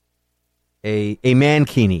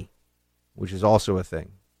mankini, which is also a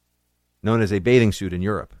thing, known as a bathing suit in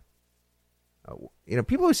Europe. You know,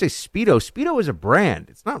 people always say Speedo. Speedo is a brand.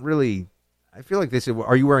 It's not really. I feel like they say, well,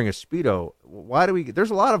 "Are you wearing a Speedo?" Why do we?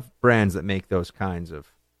 There's a lot of brands that make those kinds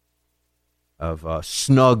of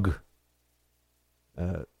snug.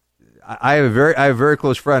 I have a very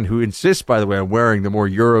close friend who insists, by the way, on wearing the more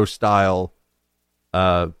Euro style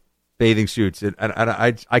bathing suits, and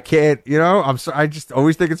I can't. You know, I just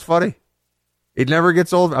always think it's funny. It never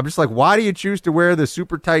gets old. I'm just like, why do you choose to wear the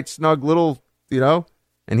super tight, snug little, you know?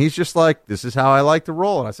 And he's just like, this is how I like to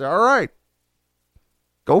roll. And I say, all right,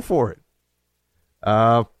 go for it.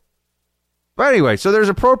 But anyway, so there's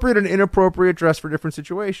appropriate and inappropriate dress for different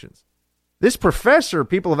situations. This professor,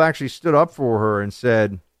 people have actually stood up for her and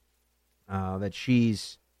said that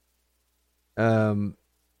she's trying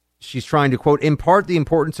to, quote, impart the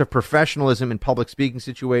importance of professionalism in public speaking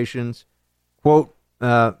situations. Quote,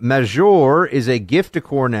 Major is a gift to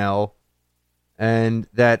Cornell, and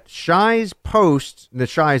that Chai's post, that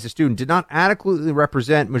Chai as a student, did not adequately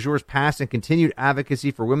represent Major's past and continued advocacy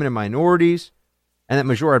for women and minorities, and that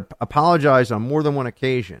Major had apologized on more than one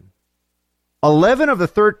occasion. 11 of the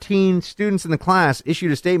 13 students in the class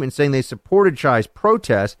issued a statement saying they supported Chai's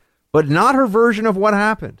protest, but not her version of what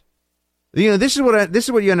happened. You know, this is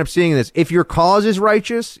what you end up seeing in this. If your cause is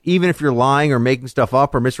righteous, even if you're lying or making stuff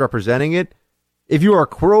up or misrepresenting it, if you are,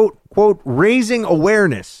 quote, raising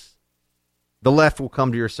awareness, the left will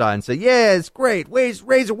come to your side and say, yeah, it's great.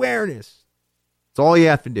 Raise awareness. That's all you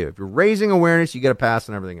have to do. If you're raising awareness, you get a pass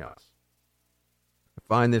on everything else. I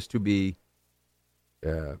find this to be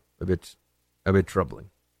a bit troubling.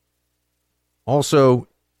 Also,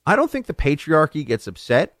 I don't think the patriarchy gets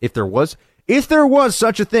upset if there was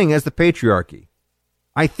such a thing as the patriarchy.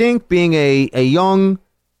 I think being a young,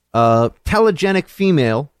 telegenic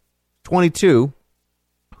female, 22,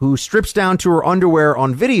 who strips down to her underwear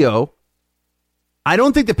on video, I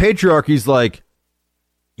don't think the patriarchy's like,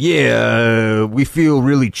 we feel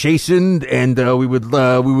really chastened, and we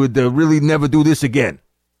would really never do this again.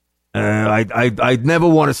 I'd never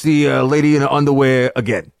want to see a lady in her underwear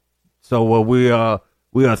again. So we are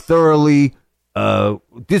thoroughly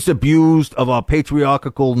disabused of our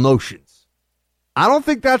patriarchal notions. I don't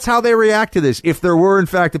think that's how they react to this, if there were, in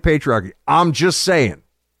fact, a patriarchy. I'm just saying.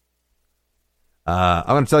 I'm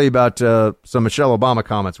going to tell you about some Michelle Obama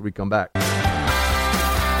comments when we come back.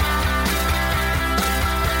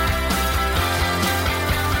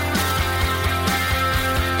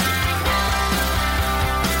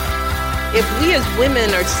 If we as women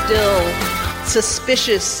are still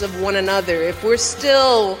suspicious of one another, if we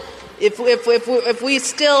still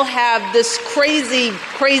have this crazy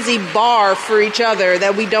bar for each other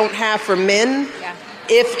that we don't have for men,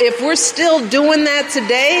 if we're still doing that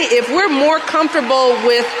today, if we're not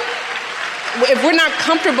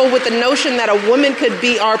comfortable with the notion that a woman could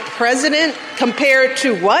be our president compared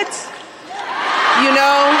to what?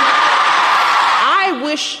 I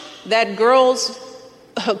wish that girls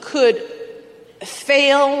could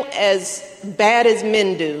fail as bad as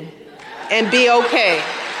men do and be okay.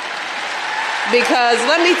 Because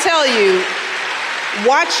let me tell you,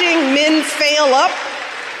 watching men fail up,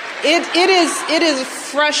 it is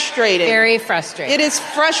frustrating. Very frustrating. It is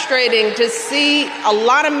frustrating to see a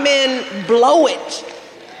lot of men blow it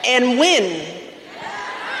and win.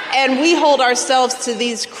 And we hold ourselves to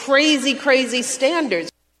these crazy standards.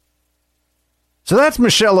 So that's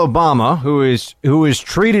Michelle Obama, who is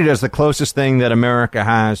treated as the closest thing that America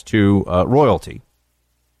has to royalty.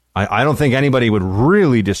 I don't think anybody would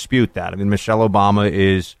really dispute that. I mean, Michelle Obama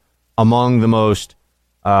is among the most,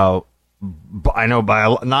 I know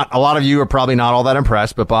not a lot of you are probably not all that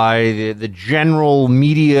impressed, but by the general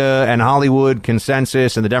media and Hollywood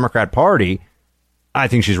consensus and the Democrat Party, I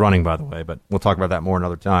think she's running, by the way, but we'll talk about that more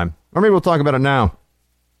another time. Or maybe we'll talk about it now.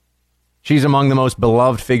 She's among the most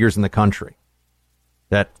beloved figures in the country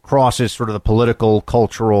that crosses sort of the political,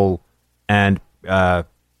 cultural, and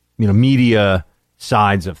media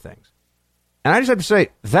sides of things. And I just have to say,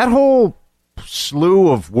 that whole slew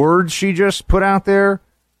of words she just put out there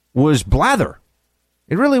was blather.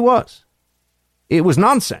 It really was. It was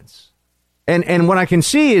nonsense. And what I can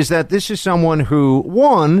see is that this is someone who,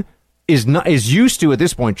 one, is used to, at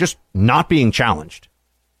this point, just not being challenged.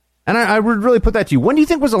 And I would really put that to you. When do you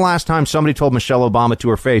think was the last time somebody told Michelle Obama to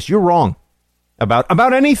her face, you're wrong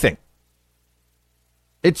about anything?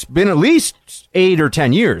 It's been at least 8 or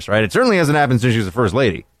 10 years, right? It certainly hasn't happened since she was the first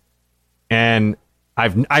lady. And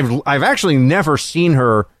I've actually never seen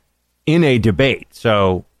her in a debate.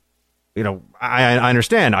 So, I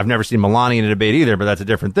understand. I've never seen Melania in a debate either, but that's a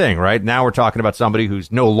different thing, right? Now we're talking about somebody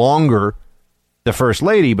who's no longer the first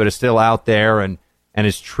lady, but is still out there and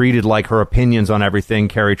is treated like her opinions on everything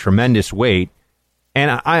carry tremendous weight.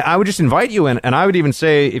 And I would just invite you in, and I would even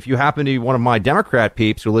say, if you happen to be one of my Democrat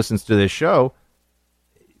peeps who listens to this show,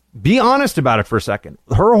 be honest about it for a second.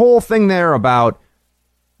 Her whole thing there about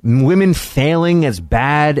women failing as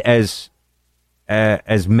bad as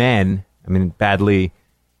men, badly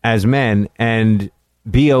as men, and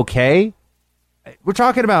be okay. We're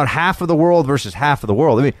talking about half of the world versus half of the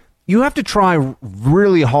world. I mean, you have to try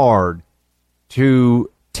really hard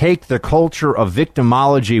to take the culture of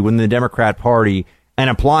victimology within the Democrat Party and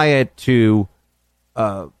apply it to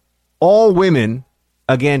all women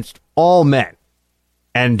against all men,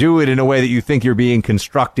 and do it in a way that you think you're being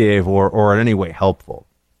constructive or in any way helpful.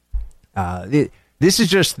 This is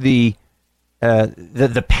just the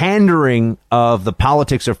pandering of the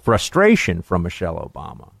politics of frustration from Michelle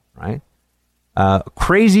Obama, right?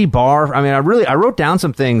 Crazy bar. I wrote down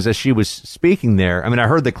some things as she was speaking there. I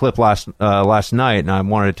heard the clip last night, and I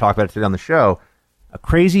wanted to talk about it today on the show. A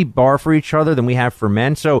crazy bar for each other than we have for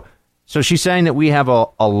men. So she's saying that we have a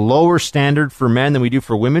lower standard for men than we do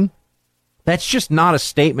for women. That's just not a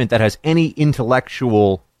statement that has any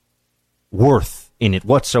intellectual worth in it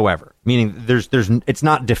whatsoever. Meaning it's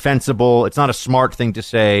not defensible. It's not a smart thing to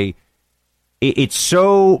say. It's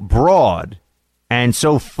so broad and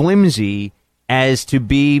so flimsy as to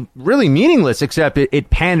be really meaningless, except it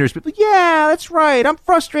panders people. Yeah, that's right. I'm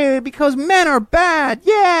frustrated because men are bad.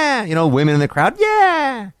 Yeah. Women in the crowd.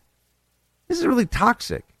 Yeah. This is really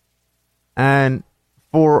toxic. And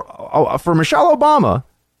for Michelle Obama,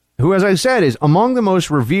 who, as I said, is among the most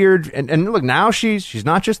revered, and look, now she's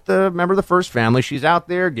not just the member of the First Family. She's out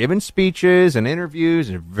there giving speeches and interviews,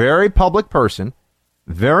 and a very public person,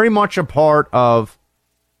 very much a part of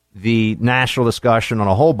the national discussion on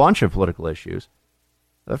a whole bunch of political issues.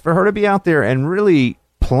 For her to be out there and really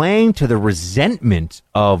playing to the resentment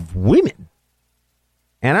of women.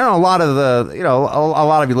 And I know a lot of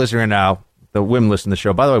you listening right now the women listen to the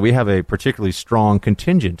show. By the way, we have a particularly strong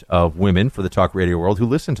contingent of women for the talk radio world who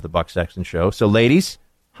listen to the Buck Sexton Show. So, ladies,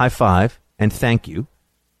 high five and thank you.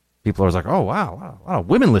 People are like, oh, wow, a lot of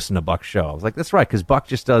women listen to Buck's show. I was like, that's right, because Buck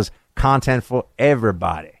just does content for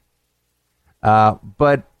everybody.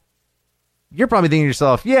 But you're probably thinking to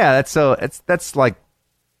yourself, yeah, that's like,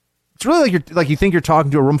 it's really like you think you're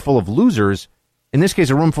talking to a room full of losers. In this case,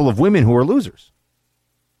 a room full of women who are losers.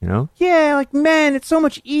 You know? Yeah, like men, it's so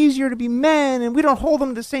much easier to be men, and we don't hold them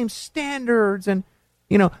to the same standards. And,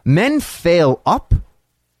 you know, men fail up.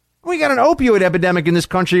 We got an opioid epidemic in this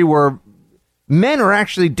country where men are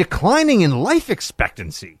actually declining in life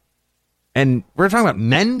expectancy. And we're talking about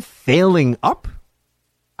men failing up?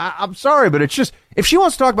 I'm sorry, but it's just, if she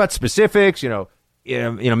wants to talk about specifics, men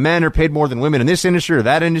are paid more than women in this industry or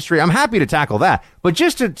that industry, I'm happy to tackle that. But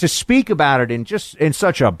just to speak about it in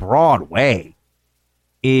such a broad way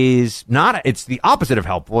is not, it's the opposite of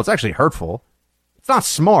helpful. It's actually hurtful. It's not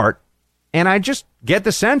smart. And I just get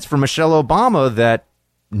the sense from Michelle Obama that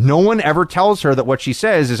no one ever tells her that what she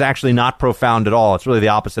says is actually not profound at all. It's really the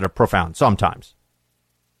opposite of profound sometimes.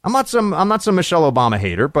 I'm not some Michelle Obama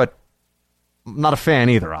hater, but I'm not a fan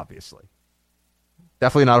either, obviously.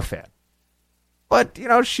 Definitely not a fan. But,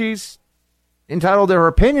 she's entitled to her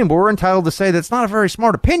opinion, but we're entitled to say that's not a very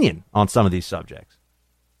smart opinion on some of these subjects.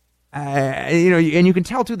 And you can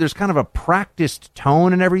tell, too, there's kind of a practiced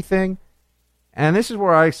tone and everything. And this is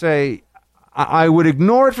where I say I would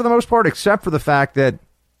ignore it for the most part, except for the fact that,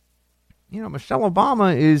 Michelle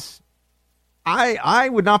Obama is, I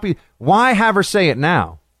would not be, why have her say it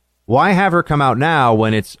now? Why have her come out now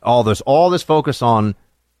when it's all this focus on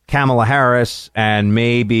Kamala Harris and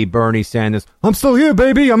maybe Bernie Sanders? I'm still here,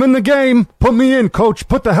 baby. I'm in the game. Put me in, coach.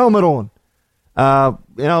 Put the helmet on.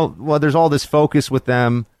 There's all this focus with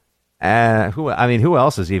them. Who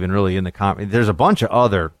else is even really in the there's a bunch of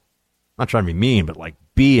other, I'm not trying to be mean, but like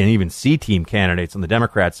B and even C team candidates on the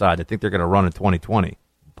Democrat side that think they're going to run in 2020.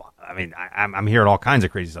 I mean, I'm hearing all kinds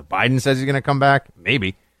of crazy stuff. Biden says he's going to come back.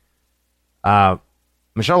 Maybe.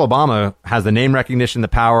 Michelle Obama has the name recognition, the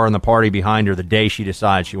power, and the party behind her the day she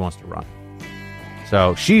decides she wants to run.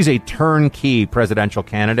 So she's a turnkey presidential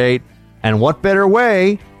candidate. And what better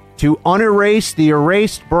way to unerase the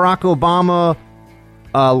erased Barack Obama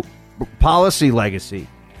policy legacy?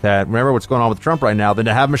 That, remember what's going on with Trump right now, than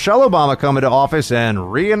to have Michelle Obama come into office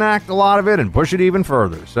and reenact a lot of it and push it even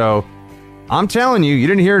further. So I'm telling you, you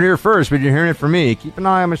didn't hear it here first, but you're hearing it from me. Keep an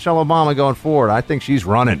eye on Michelle Obama going forward. I think she's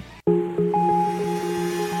running.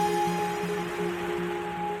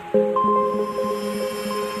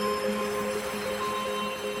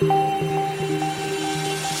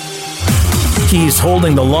 He's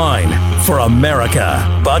holding the line for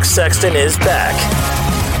America. Buck Sexton is back.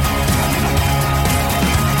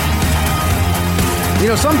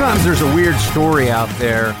 Sometimes there's a weird story out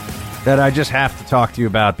there that I just have to talk to you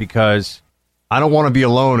about because I don't want to be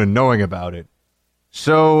alone in knowing about it.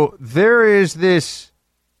 So there is this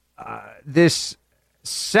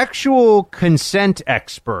sexual consent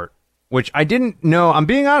expert, which I didn't know. I'm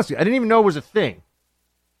being honest with you, I didn't even know it was a thing.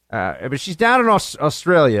 But she's down in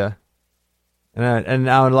Australia. And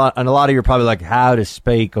now a lot of you are probably like, how to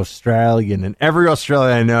speak Australian. And every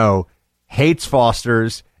Australian I know hates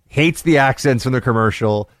Foster's, hates the accents in the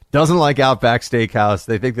commercial, doesn't like Outback Steakhouse.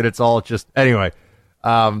 They think that it's all just, anyway.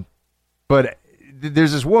 But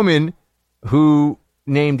there's this woman who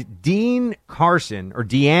named Deanne Carson,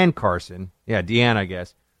 yeah, Deanne, I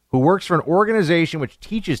guess, who works for an organization which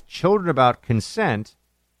teaches children about consent.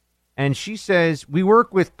 And she says, we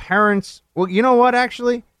work with parents. Well, you know what,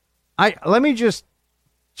 actually? Let me just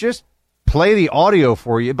play the audio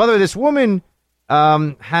for you. By the way, this woman,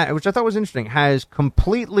 which I thought was interesting, has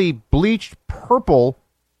completely bleached purple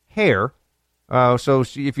hair. So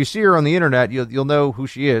if you see her on the internet, you'll know who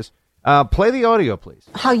she is. Play the audio, please.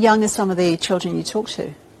 How young are some of the children you talk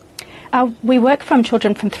to? We work from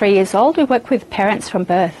children from 3 years old. We work with parents from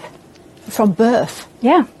birth. From birth?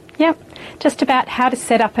 Yeah. Just about how to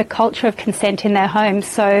set up a culture of consent in their homes.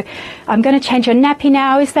 So I'm going to change your nappy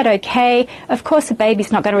now. Is that okay? Of course, the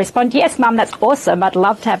baby's not going to respond, yes, Mum, that's awesome. I'd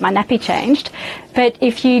love to have my nappy changed. But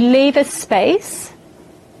if you leave a space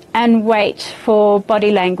and wait for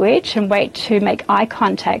body language and wait to make eye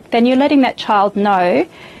contact, then you're letting that child know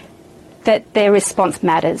that their response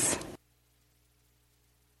matters.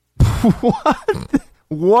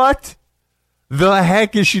 What the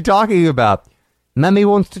heck is she talking about? Mummy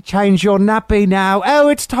wants to change your nappy now. Oh,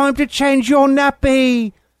 it's time to change your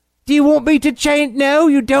nappy. Do you want me to change? No,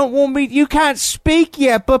 you don't want me. You can't speak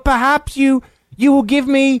yet, but perhaps you will give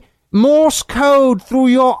me Morse code through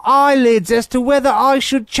your eyelids as to whether I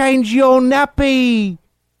should change your nappy.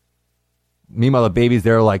 meanwhile the baby's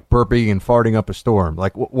there like burping and farting up a storm.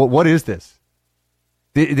 Like, what is this?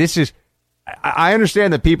 This is, I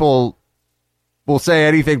understand that people will say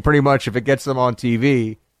anything pretty much if it gets them on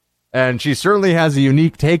TV, and she certainly has a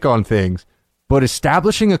unique take on things, but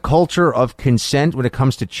establishing a culture of consent when it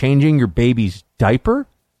comes to changing your baby's diaper,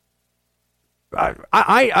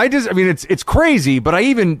 it's crazy, but I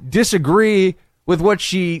even disagree with what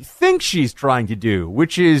she thinks she's trying to do,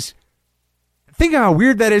 which is, think how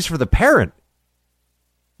weird that is for the parent.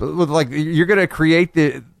 Like, you're going to create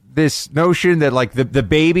this notion that, like, the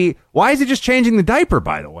baby, why is it just changing the diaper,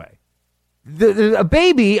 by the way? A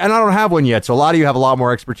baby, and I don't have one yet, so a lot of you have a lot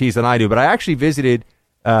more expertise than I do, but I actually visited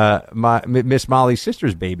my Miss Molly's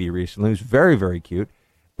sister's baby recently, who's very, very cute.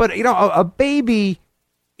 But, a baby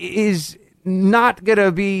is not going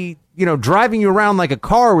to be, driving you around like a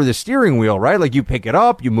car with a steering wheel, right? Like, you pick it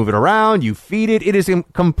up, you move it around, you feed it. It is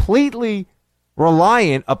completely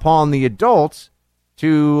reliant upon the adults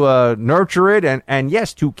to nurture it and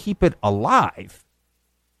yes, to keep it alive.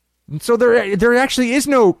 And so there actually is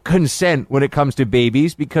no consent when it comes to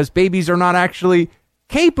babies, because babies are not actually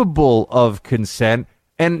capable of consent.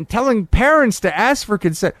 And telling parents to ask for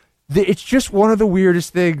consent, it's just one of the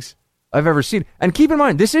weirdest things I've ever seen. And keep in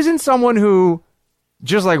mind, this isn't someone who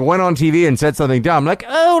just like went on TV and said something dumb,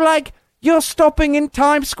 like, you're stopping in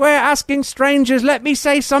Times Square asking strangers, let me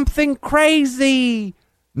say something crazy.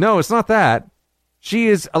 No, it's not that. She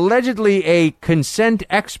is allegedly a consent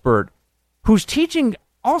expert who's teaching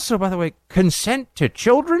also, by the way, consent to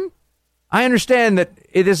children. I understand that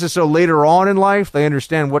it is so later on in life they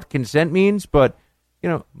understand what consent means, but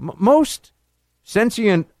most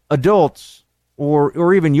sentient adults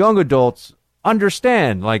or even young adults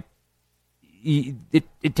understand, like,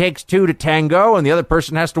 it takes two to tango, and the other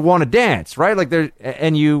person has to want to dance, right? Like,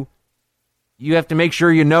 you have to make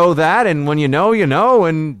sure you know that, and when you know,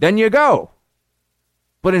 and then you go.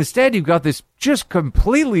 But instead, you've got this just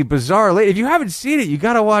completely bizarre lady. If you haven't seen it, you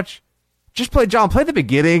got to watch. Just play the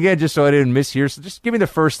beginning again, just so I didn't mishear. So just give me the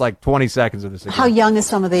first 20 seconds of this again. How young are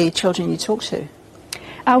some of the children you talk to?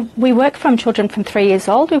 We work from children from 3 years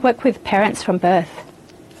old. We work with parents from birth.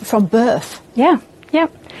 From birth? Yeah.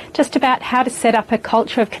 Just about how to set up a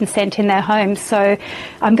culture of consent in their homes. So,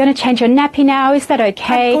 I'm going to change your nappy now. Is that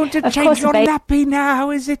okay? I'm going to change your nappy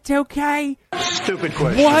now. Is it okay? Stupid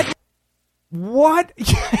question. What?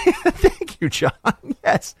 Thank you, John.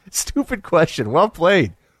 Yes, stupid question. Well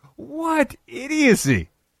played. What idiocy.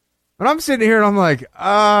 And I'm sitting here and I'm like,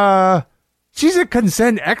 she's a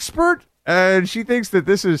consent expert? And she thinks that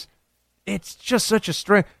it's just such a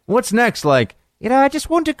strange. What's next? Like, I just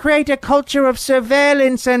want to create a culture of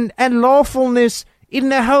surveillance and lawfulness in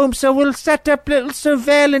the home, so we'll set up little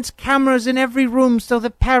surveillance cameras in every room so the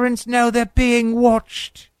parents know they're being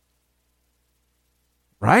watched.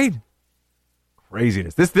 Right?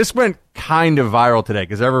 Craziness. This went kind of viral today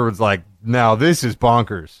because everyone's like, now this is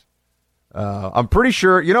bonkers. I'm pretty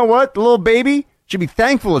sure, you know what? The little baby should be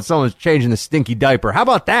thankful that someone's changing the stinky diaper. How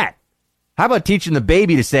about that? How about teaching the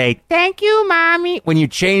baby to say, thank you, Mommy, when you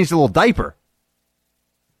change the little diaper?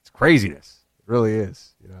 It's craziness. It really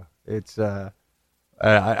is. It's, I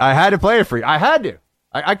had to play it for you. I had to.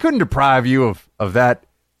 I couldn't deprive you of that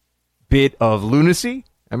bit of lunacy.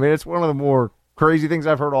 I mean, it's one of the more crazy things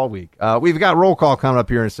I've heard all week. We've got roll call coming up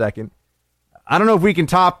here in a second. I don't know if we can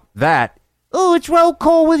top that. Oh, it's roll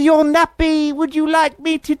call with your nappy. Would you like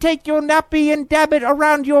me to take your nappy and dab it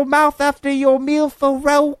around your mouth after your meal for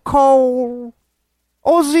roll call?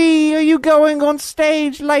 Ozzy, are you going on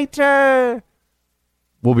stage later?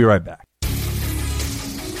 We'll be right back.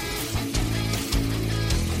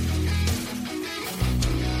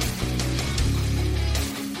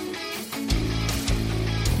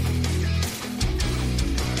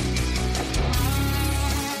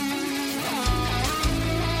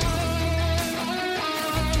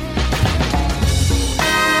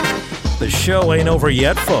 The show ain't over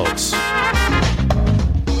yet, folks.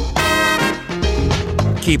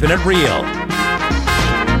 Keeping it real.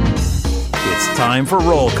 It's time for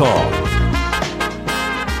roll call.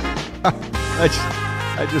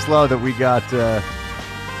 I just love that we got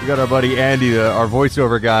our buddy Andy, our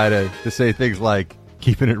voiceover guy, to say things like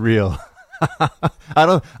 "keeping it real."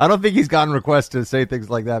 I don't think he's gotten requests to say things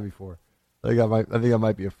like that before. I think I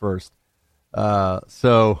might be a first.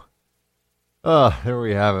 There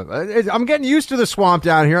we have it. I'm getting used to the swamp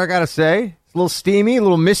down here, I gotta say. It's a little steamy, a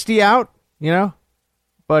little misty out,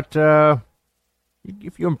 But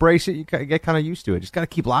if you embrace it, you get kind of used to it. Just gotta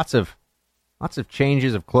keep lots of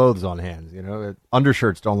changes of clothes on hand,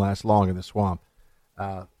 Undershirts don't last long in the swamp.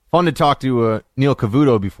 Fun to talk to Neil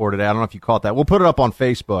Cavuto before today. I don't know if you caught that. We'll put it up on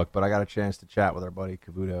Facebook, but I got a chance to chat with our buddy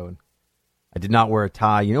Cavuto, and I did not wear a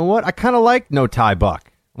tie. You know what? I kind of like no tie,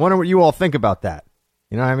 Buck. I wonder what you all think about that.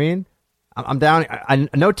 You know what I mean? I'm down.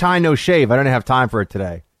 No tie, no shave. I don't have time for it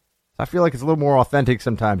today. So I feel like it's a little more authentic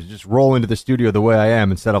sometimes to just roll into the studio the way I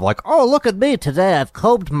am instead of like, oh, look at me today. I've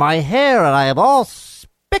combed my hair and I am all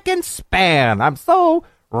spick and span. I'm so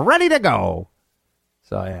ready to go.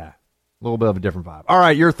 So, yeah, a little bit of a different vibe. All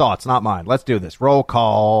right, your thoughts, not mine. Let's do this. Roll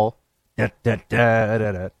call. Da, da, da,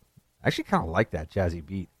 da, da. I actually kind of like that jazzy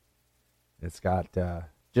beat. It's got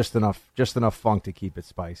just enough funk to keep it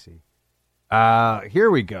spicy. Here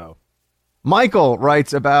we go. Michael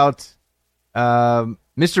writes about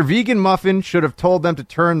Mr. Vegan Muffin should have told them to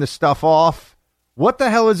turn the stuff off. What the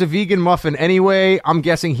hell is a vegan muffin anyway? I'm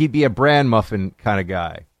guessing he'd be a bran muffin kind of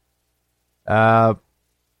guy.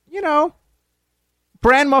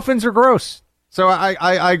 Bran muffins are gross. So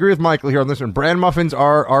I agree with Michael here on this one. Bran muffins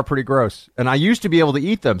are pretty gross. And I used to be able to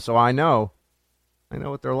eat them, so I know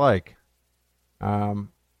what they're like.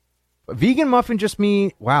 Vegan muffin just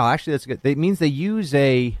mean, wow, actually that's good. It means they use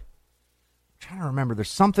I'm trying to remember. There's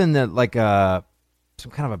something that like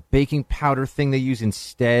some kind of a baking powder thing they use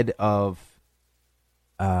instead of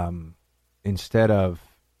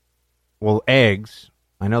eggs.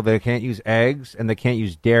 I know they can't use eggs and they can't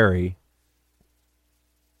use dairy.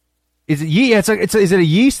 Is it yeast? Is it a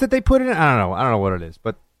yeast that they put in it? I don't know what it is,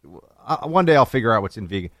 but one day I'll figure out what's in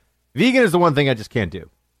vegan. Vegan is the one thing I just can't do.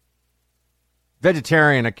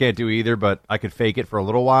 Vegetarian I can't do either, but I could fake it for a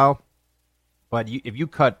little while. But if you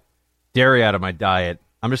cut dairy out of my diet,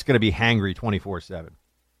 I'm just going to be hangry 24/7.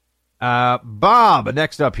 Bob,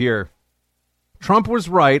 next up here. Trump was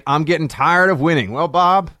right. I'm getting tired of winning. Well,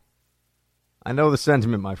 Bob, I know the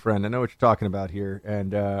sentiment, my friend. I know what you're talking about here,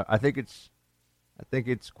 and I think it's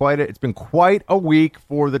been quite a week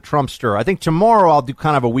for the Trumpster. I think tomorrow I'll do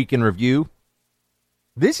kind of a week in review.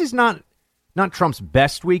 This is not Trump's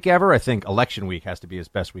best week ever. I think election week has to be his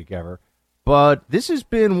best week ever. But this has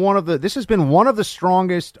been one of the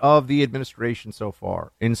strongest of the administration so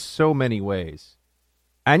far in so many ways.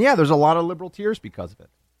 And yeah, there's a lot of liberal tears because of it.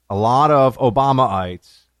 A lot of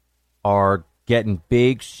Obamaites are getting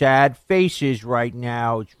big, sad faces right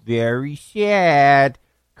now. It's very sad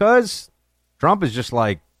because Trump is just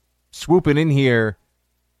like swooping in here,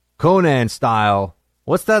 Conan style.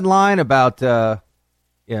 What's that line about?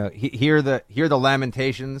 Hear the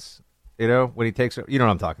lamentations. When he takes. You know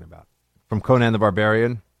what I'm talking about from Conan the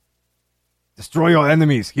Barbarian. Destroy your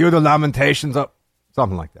enemies. Hear the lamentations of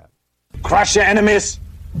something like that. Crush your enemies.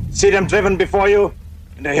 See them driven before you,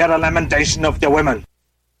 and hear the lamentation of their women.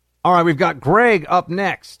 All right, we've got Greg up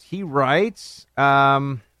next. He writes,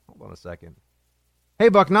 hold on a second. Hey,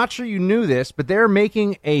 Buck, not sure you knew this, but they're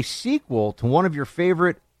making a sequel to one of your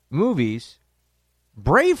favorite movies,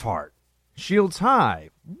 Braveheart, Shields High.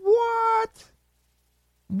 What?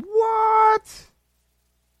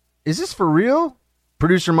 Is this for real?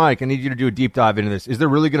 Producer Mike, I need you to do a deep dive into this. Is there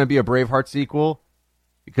really going to be a Braveheart sequel?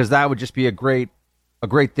 Because that would just be a great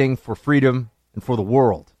thing for freedom and for the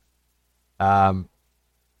world.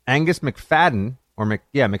 Angus McFadden,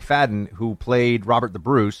 McFadden, who played Robert the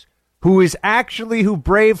Bruce, who is actually who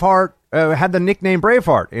Braveheart had the nickname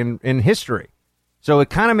Braveheart in history. So it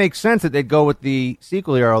kind of makes sense that they'd go with the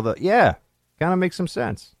sequel here. Although, yeah, kind of makes some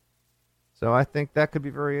sense. So I think that could be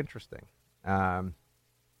very interesting.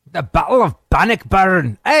 The Battle of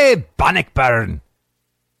Bannockburn. Hey, Bannockburn.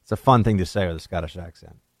 It's a fun thing to say with a Scottish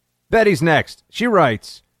accent. Betty's next. She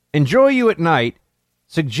writes, enjoy you at night.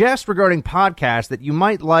 Suggest regarding podcasts that you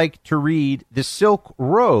might like to read The Silk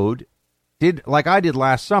Road, like I did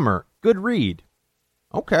last summer. Good read.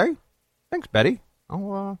 Okay. Thanks, Betty.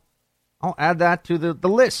 I'll add that to the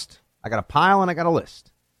list. I got a pile and I got a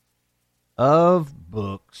list of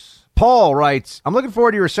books. Paul writes, I'm looking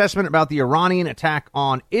forward to your assessment about the Iranian attack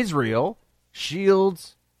on Israel.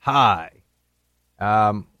 Shields high.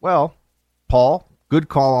 Well, Paul, good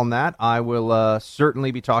call on that. I will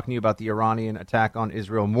certainly be talking to you about the Iranian attack on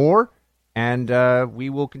Israel more, and we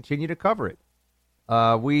will continue to cover it.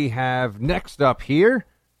 We have next up here,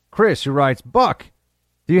 Chris, who writes, Buck,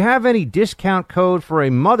 do you have any discount code for a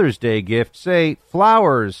Mother's Day gift? Say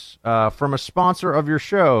flowers from a sponsor of your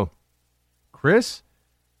show. Chris,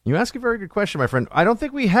 you ask a very good question, my friend. I don't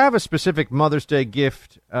think we have a specific Mother's Day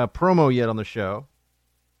gift promo yet on the show,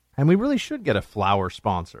 and we really should get a flower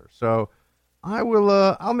sponsor. So I will.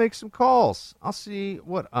 I'll make some calls. I'll see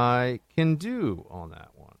what I can do on that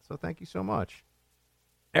one. So thank you so much.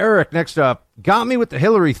 Eric, next up, got me with the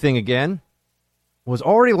Hillary thing again. Was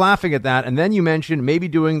already laughing at that, and then you mentioned maybe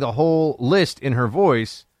doing the whole list in her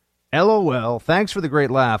voice. LOL. Thanks for the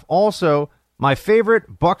great laugh. Also, my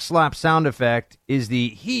favorite buck slap sound effect is the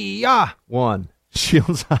hee-yah one.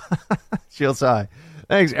 Shields high.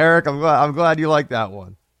 Thanks, Eric. I'm glad you like that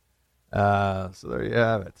one. So there you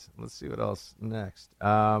have it. Let's see what else next.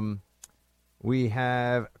 We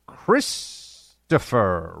have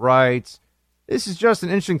Christopher writes, this is just an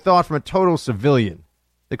interesting thought from a total civilian.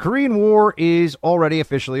 The Korean War is already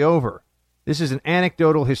officially over. This is an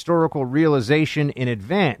anecdotal historical realization in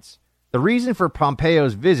advance. The reason for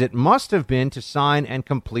Pompeo's visit must have been to sign and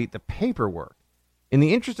complete the paperwork. In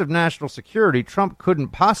the interest of national security, Trump couldn't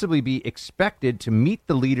possibly be expected to meet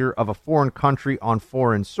the leader of a foreign country on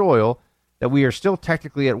foreign soil that we are still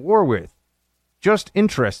technically at war with. Just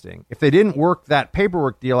interesting. If they didn't work that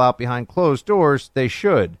paperwork deal out behind closed doors, they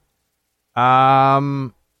should.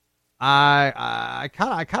 I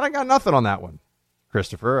kind of got nothing on that one,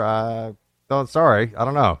 Christopher. Sorry, I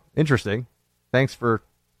don't know. Interesting. Thanks for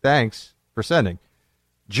sending.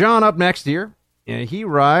 John up next here. He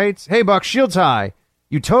writes, hey, Buck, shields high.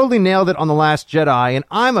 You totally nailed it on The Last Jedi, and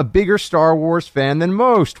I'm a bigger Star Wars fan than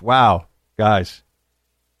most. Wow, guys.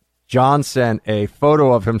 John sent a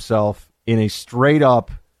photo of himself in a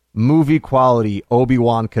straight-up movie-quality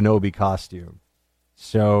Obi-Wan Kenobi costume.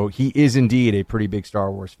 So he is indeed a pretty big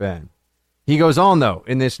Star Wars fan. He goes on, though,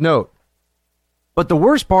 in this note. But the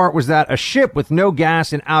worst part was that a ship with no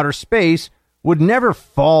gas in outer space would never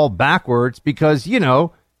fall backwards because,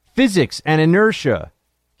 physics and inertia.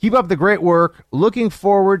 Keep up the great work. Looking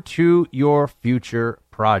forward to your future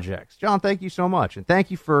projects. John, thank you so much. And thank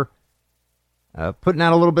you for putting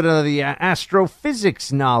out a little bit of the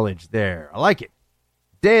astrophysics knowledge there. I like it.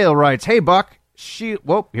 Dale writes, hey, Buck. Here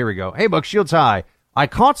we go. Hey, Buck, shields high. I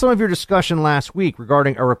caught some of your discussion last week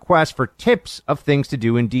regarding a request for tips of things to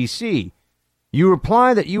do in D.C. You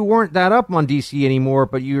reply that you weren't that up on D.C. anymore,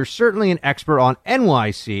 but you're certainly an expert on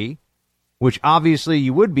NYC, which obviously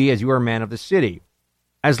you would be as you are a man of the city.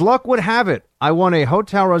 As luck would have it, I won a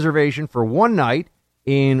hotel reservation for one night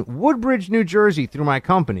in Woodbridge, New Jersey through my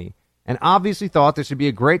company, and obviously thought this would be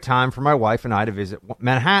a great time for my wife and I to visit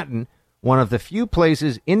Manhattan, one of the few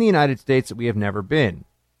places in the United States that we have never been.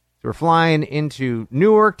 So we're flying into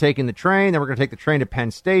Newark, taking the train, then we're going to take the train to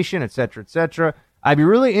Penn Station, etc., etc. I'd be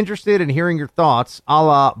really interested in hearing your thoughts, a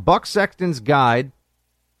la Buck Sexton's guide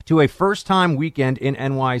to a first-time weekend in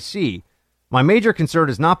NYC. My major concern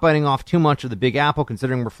is not biting off too much of the Big Apple,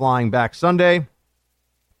 considering we're flying back Sunday.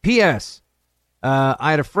 P.S.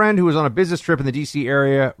 I had a friend who was on a business trip in the D.C.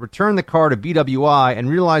 area, returned the car to BWI, and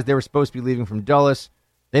realized they were supposed to be leaving from Dulles.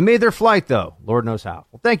 They made their flight, though. Lord knows how.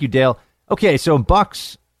 Well, thank you, Dale. Okay, so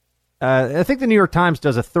Buck's, I think the New York Times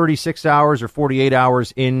does a 36 hours or 48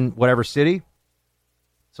 hours in whatever city.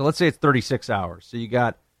 So let's say it's 36 hours. So you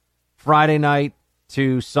got Friday night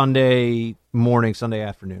to Sunday morning, Sunday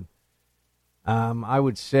afternoon. I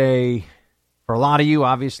would say for a lot of you,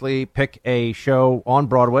 obviously, pick a show on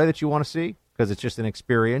Broadway that you want to see because it's just an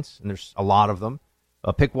experience, and there's a lot of them.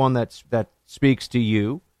 Pick one that speaks to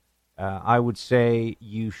you. I would say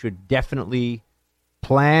you should definitely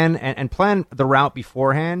plan and plan the route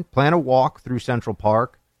beforehand. Plan a walk through Central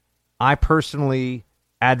Park. I personally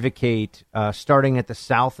advocate starting at the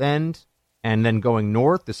south end and then going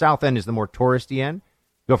north. The south end is the more touristy end.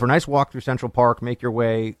 Go for a nice walk through Central Park, make your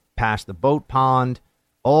way past the boat pond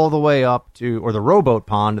all the way up to, or the rowboat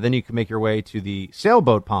pond, and then you can make your way to the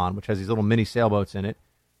sailboat pond, which has these little mini sailboats in it.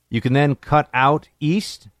 You can then cut out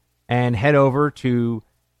east and head over to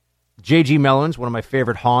J.G. Mellon's, one of my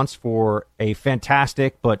favorite haunts, for a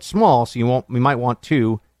fantastic but small, so you might want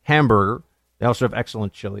two, hamburger. They also have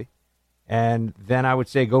excellent chili. And then I would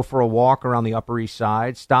say go for a walk around the Upper East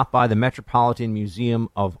Side. Stop by the Metropolitan Museum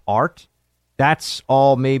of Art. That's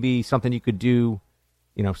all maybe something you could do,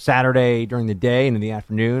 Saturday during the day and in the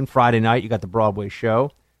afternoon. Friday night, you got the Broadway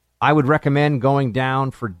show. I would recommend going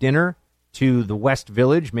down for dinner to the West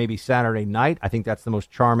Village, maybe Saturday night. I think that's the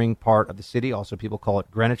most charming part of the city. Also, people call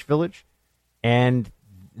it Greenwich Village. And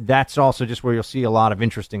that's also just where you'll see a lot of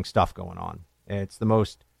interesting stuff going on. It's the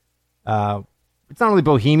most... it's not really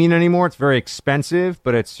bohemian anymore. It's very expensive,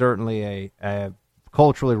 but it's certainly a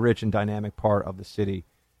culturally rich and dynamic part of the city.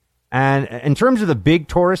 And in terms of the big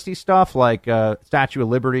touristy stuff, like Statue of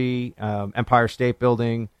Liberty, Empire State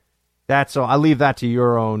Building, that's all. I leave that to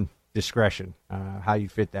your own discretion, how you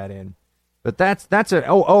fit that in. But that's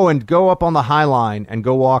and go up on the High Line and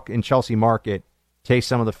go walk in Chelsea Market, taste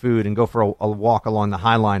some of the food, and go for a walk along the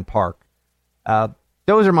High Line Park.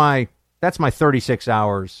 That's my 36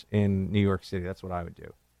 hours in New York City. That's what I would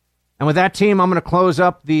do. And with that, team, I'm going to close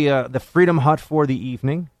up the Freedom Hut for the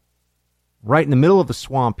evening. Right in the middle of the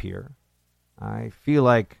swamp here. I feel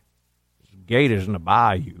like there's gators in the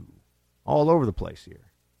bayou all over the place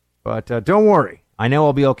here. But don't worry. I know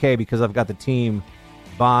I'll be okay because I've got the team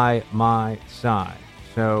by my side.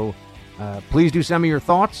 So please do send me your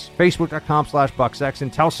thoughts.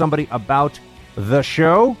 Facebook.com/BuckSexton. Tell somebody about the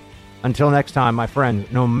show. Until next time, my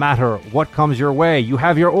friend, no matter what comes your way, you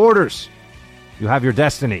have your orders. You have your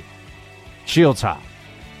destiny. Shields high.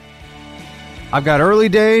 I've got early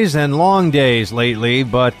days and long days lately,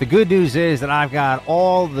 but the good news is that I've got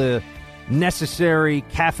all the necessary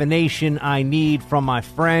caffeination I need from my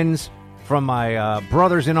friends, from my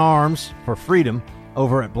brothers in arms for freedom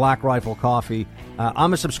over at Black Rifle Coffee.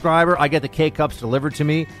 I'm a subscriber. I get the K-Cups delivered to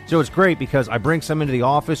me, so it's great because I bring some into the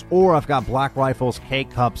office, or I've got Black Rifle's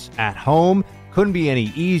K-Cups at home. Couldn't be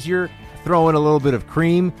any easier. Throw in a little bit of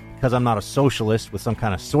cream because I'm not a socialist with some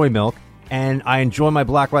kind of soy milk, and I enjoy my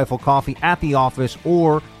Black Rifle coffee at the office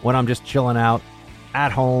or when I'm just chilling out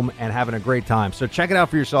at home and having a great time. So check it out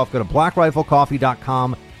for yourself. Go to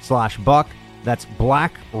blackriflecoffee.com/buck. That's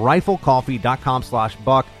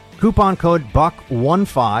blackriflecoffee.com/buck. Coupon code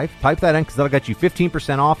BUCK15. Type that in because that'll get you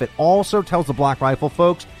 15% off. It also tells the Black Rifle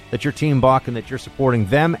folks that you're Team Buck and that you're supporting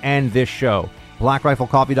them and this show.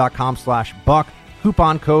 blackriflecoffee.com/buck.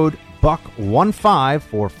 Coupon code BUCK15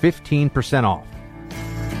 for 15% off.